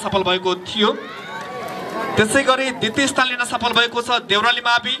प्राप्त गर्न सफल भएको थियो। त्यसै गरी द्वितीय स्थान लिन सफल भएको छ देउराली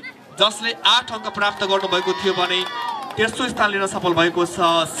मावि, जसले 8 अङ्क प्राप्त गर्नुभएको थियो भने तेस्रो स्थान लिन सफल भएको छ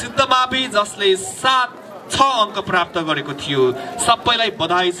सिद्ध मावि, जसले 6 अङ्क प्राप्त गरेको थियो। सबैलाई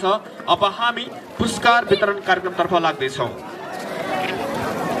बधाई छ। अब हामी पुरस्कार वितरण कार्यक्रमतर्फ लाग्दैछौँ।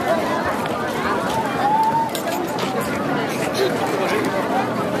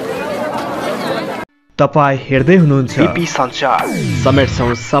 तपाईं हेर्दै हुनुहुन्छ संचार,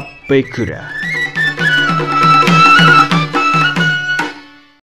 समेट्छौं सबै कुरा।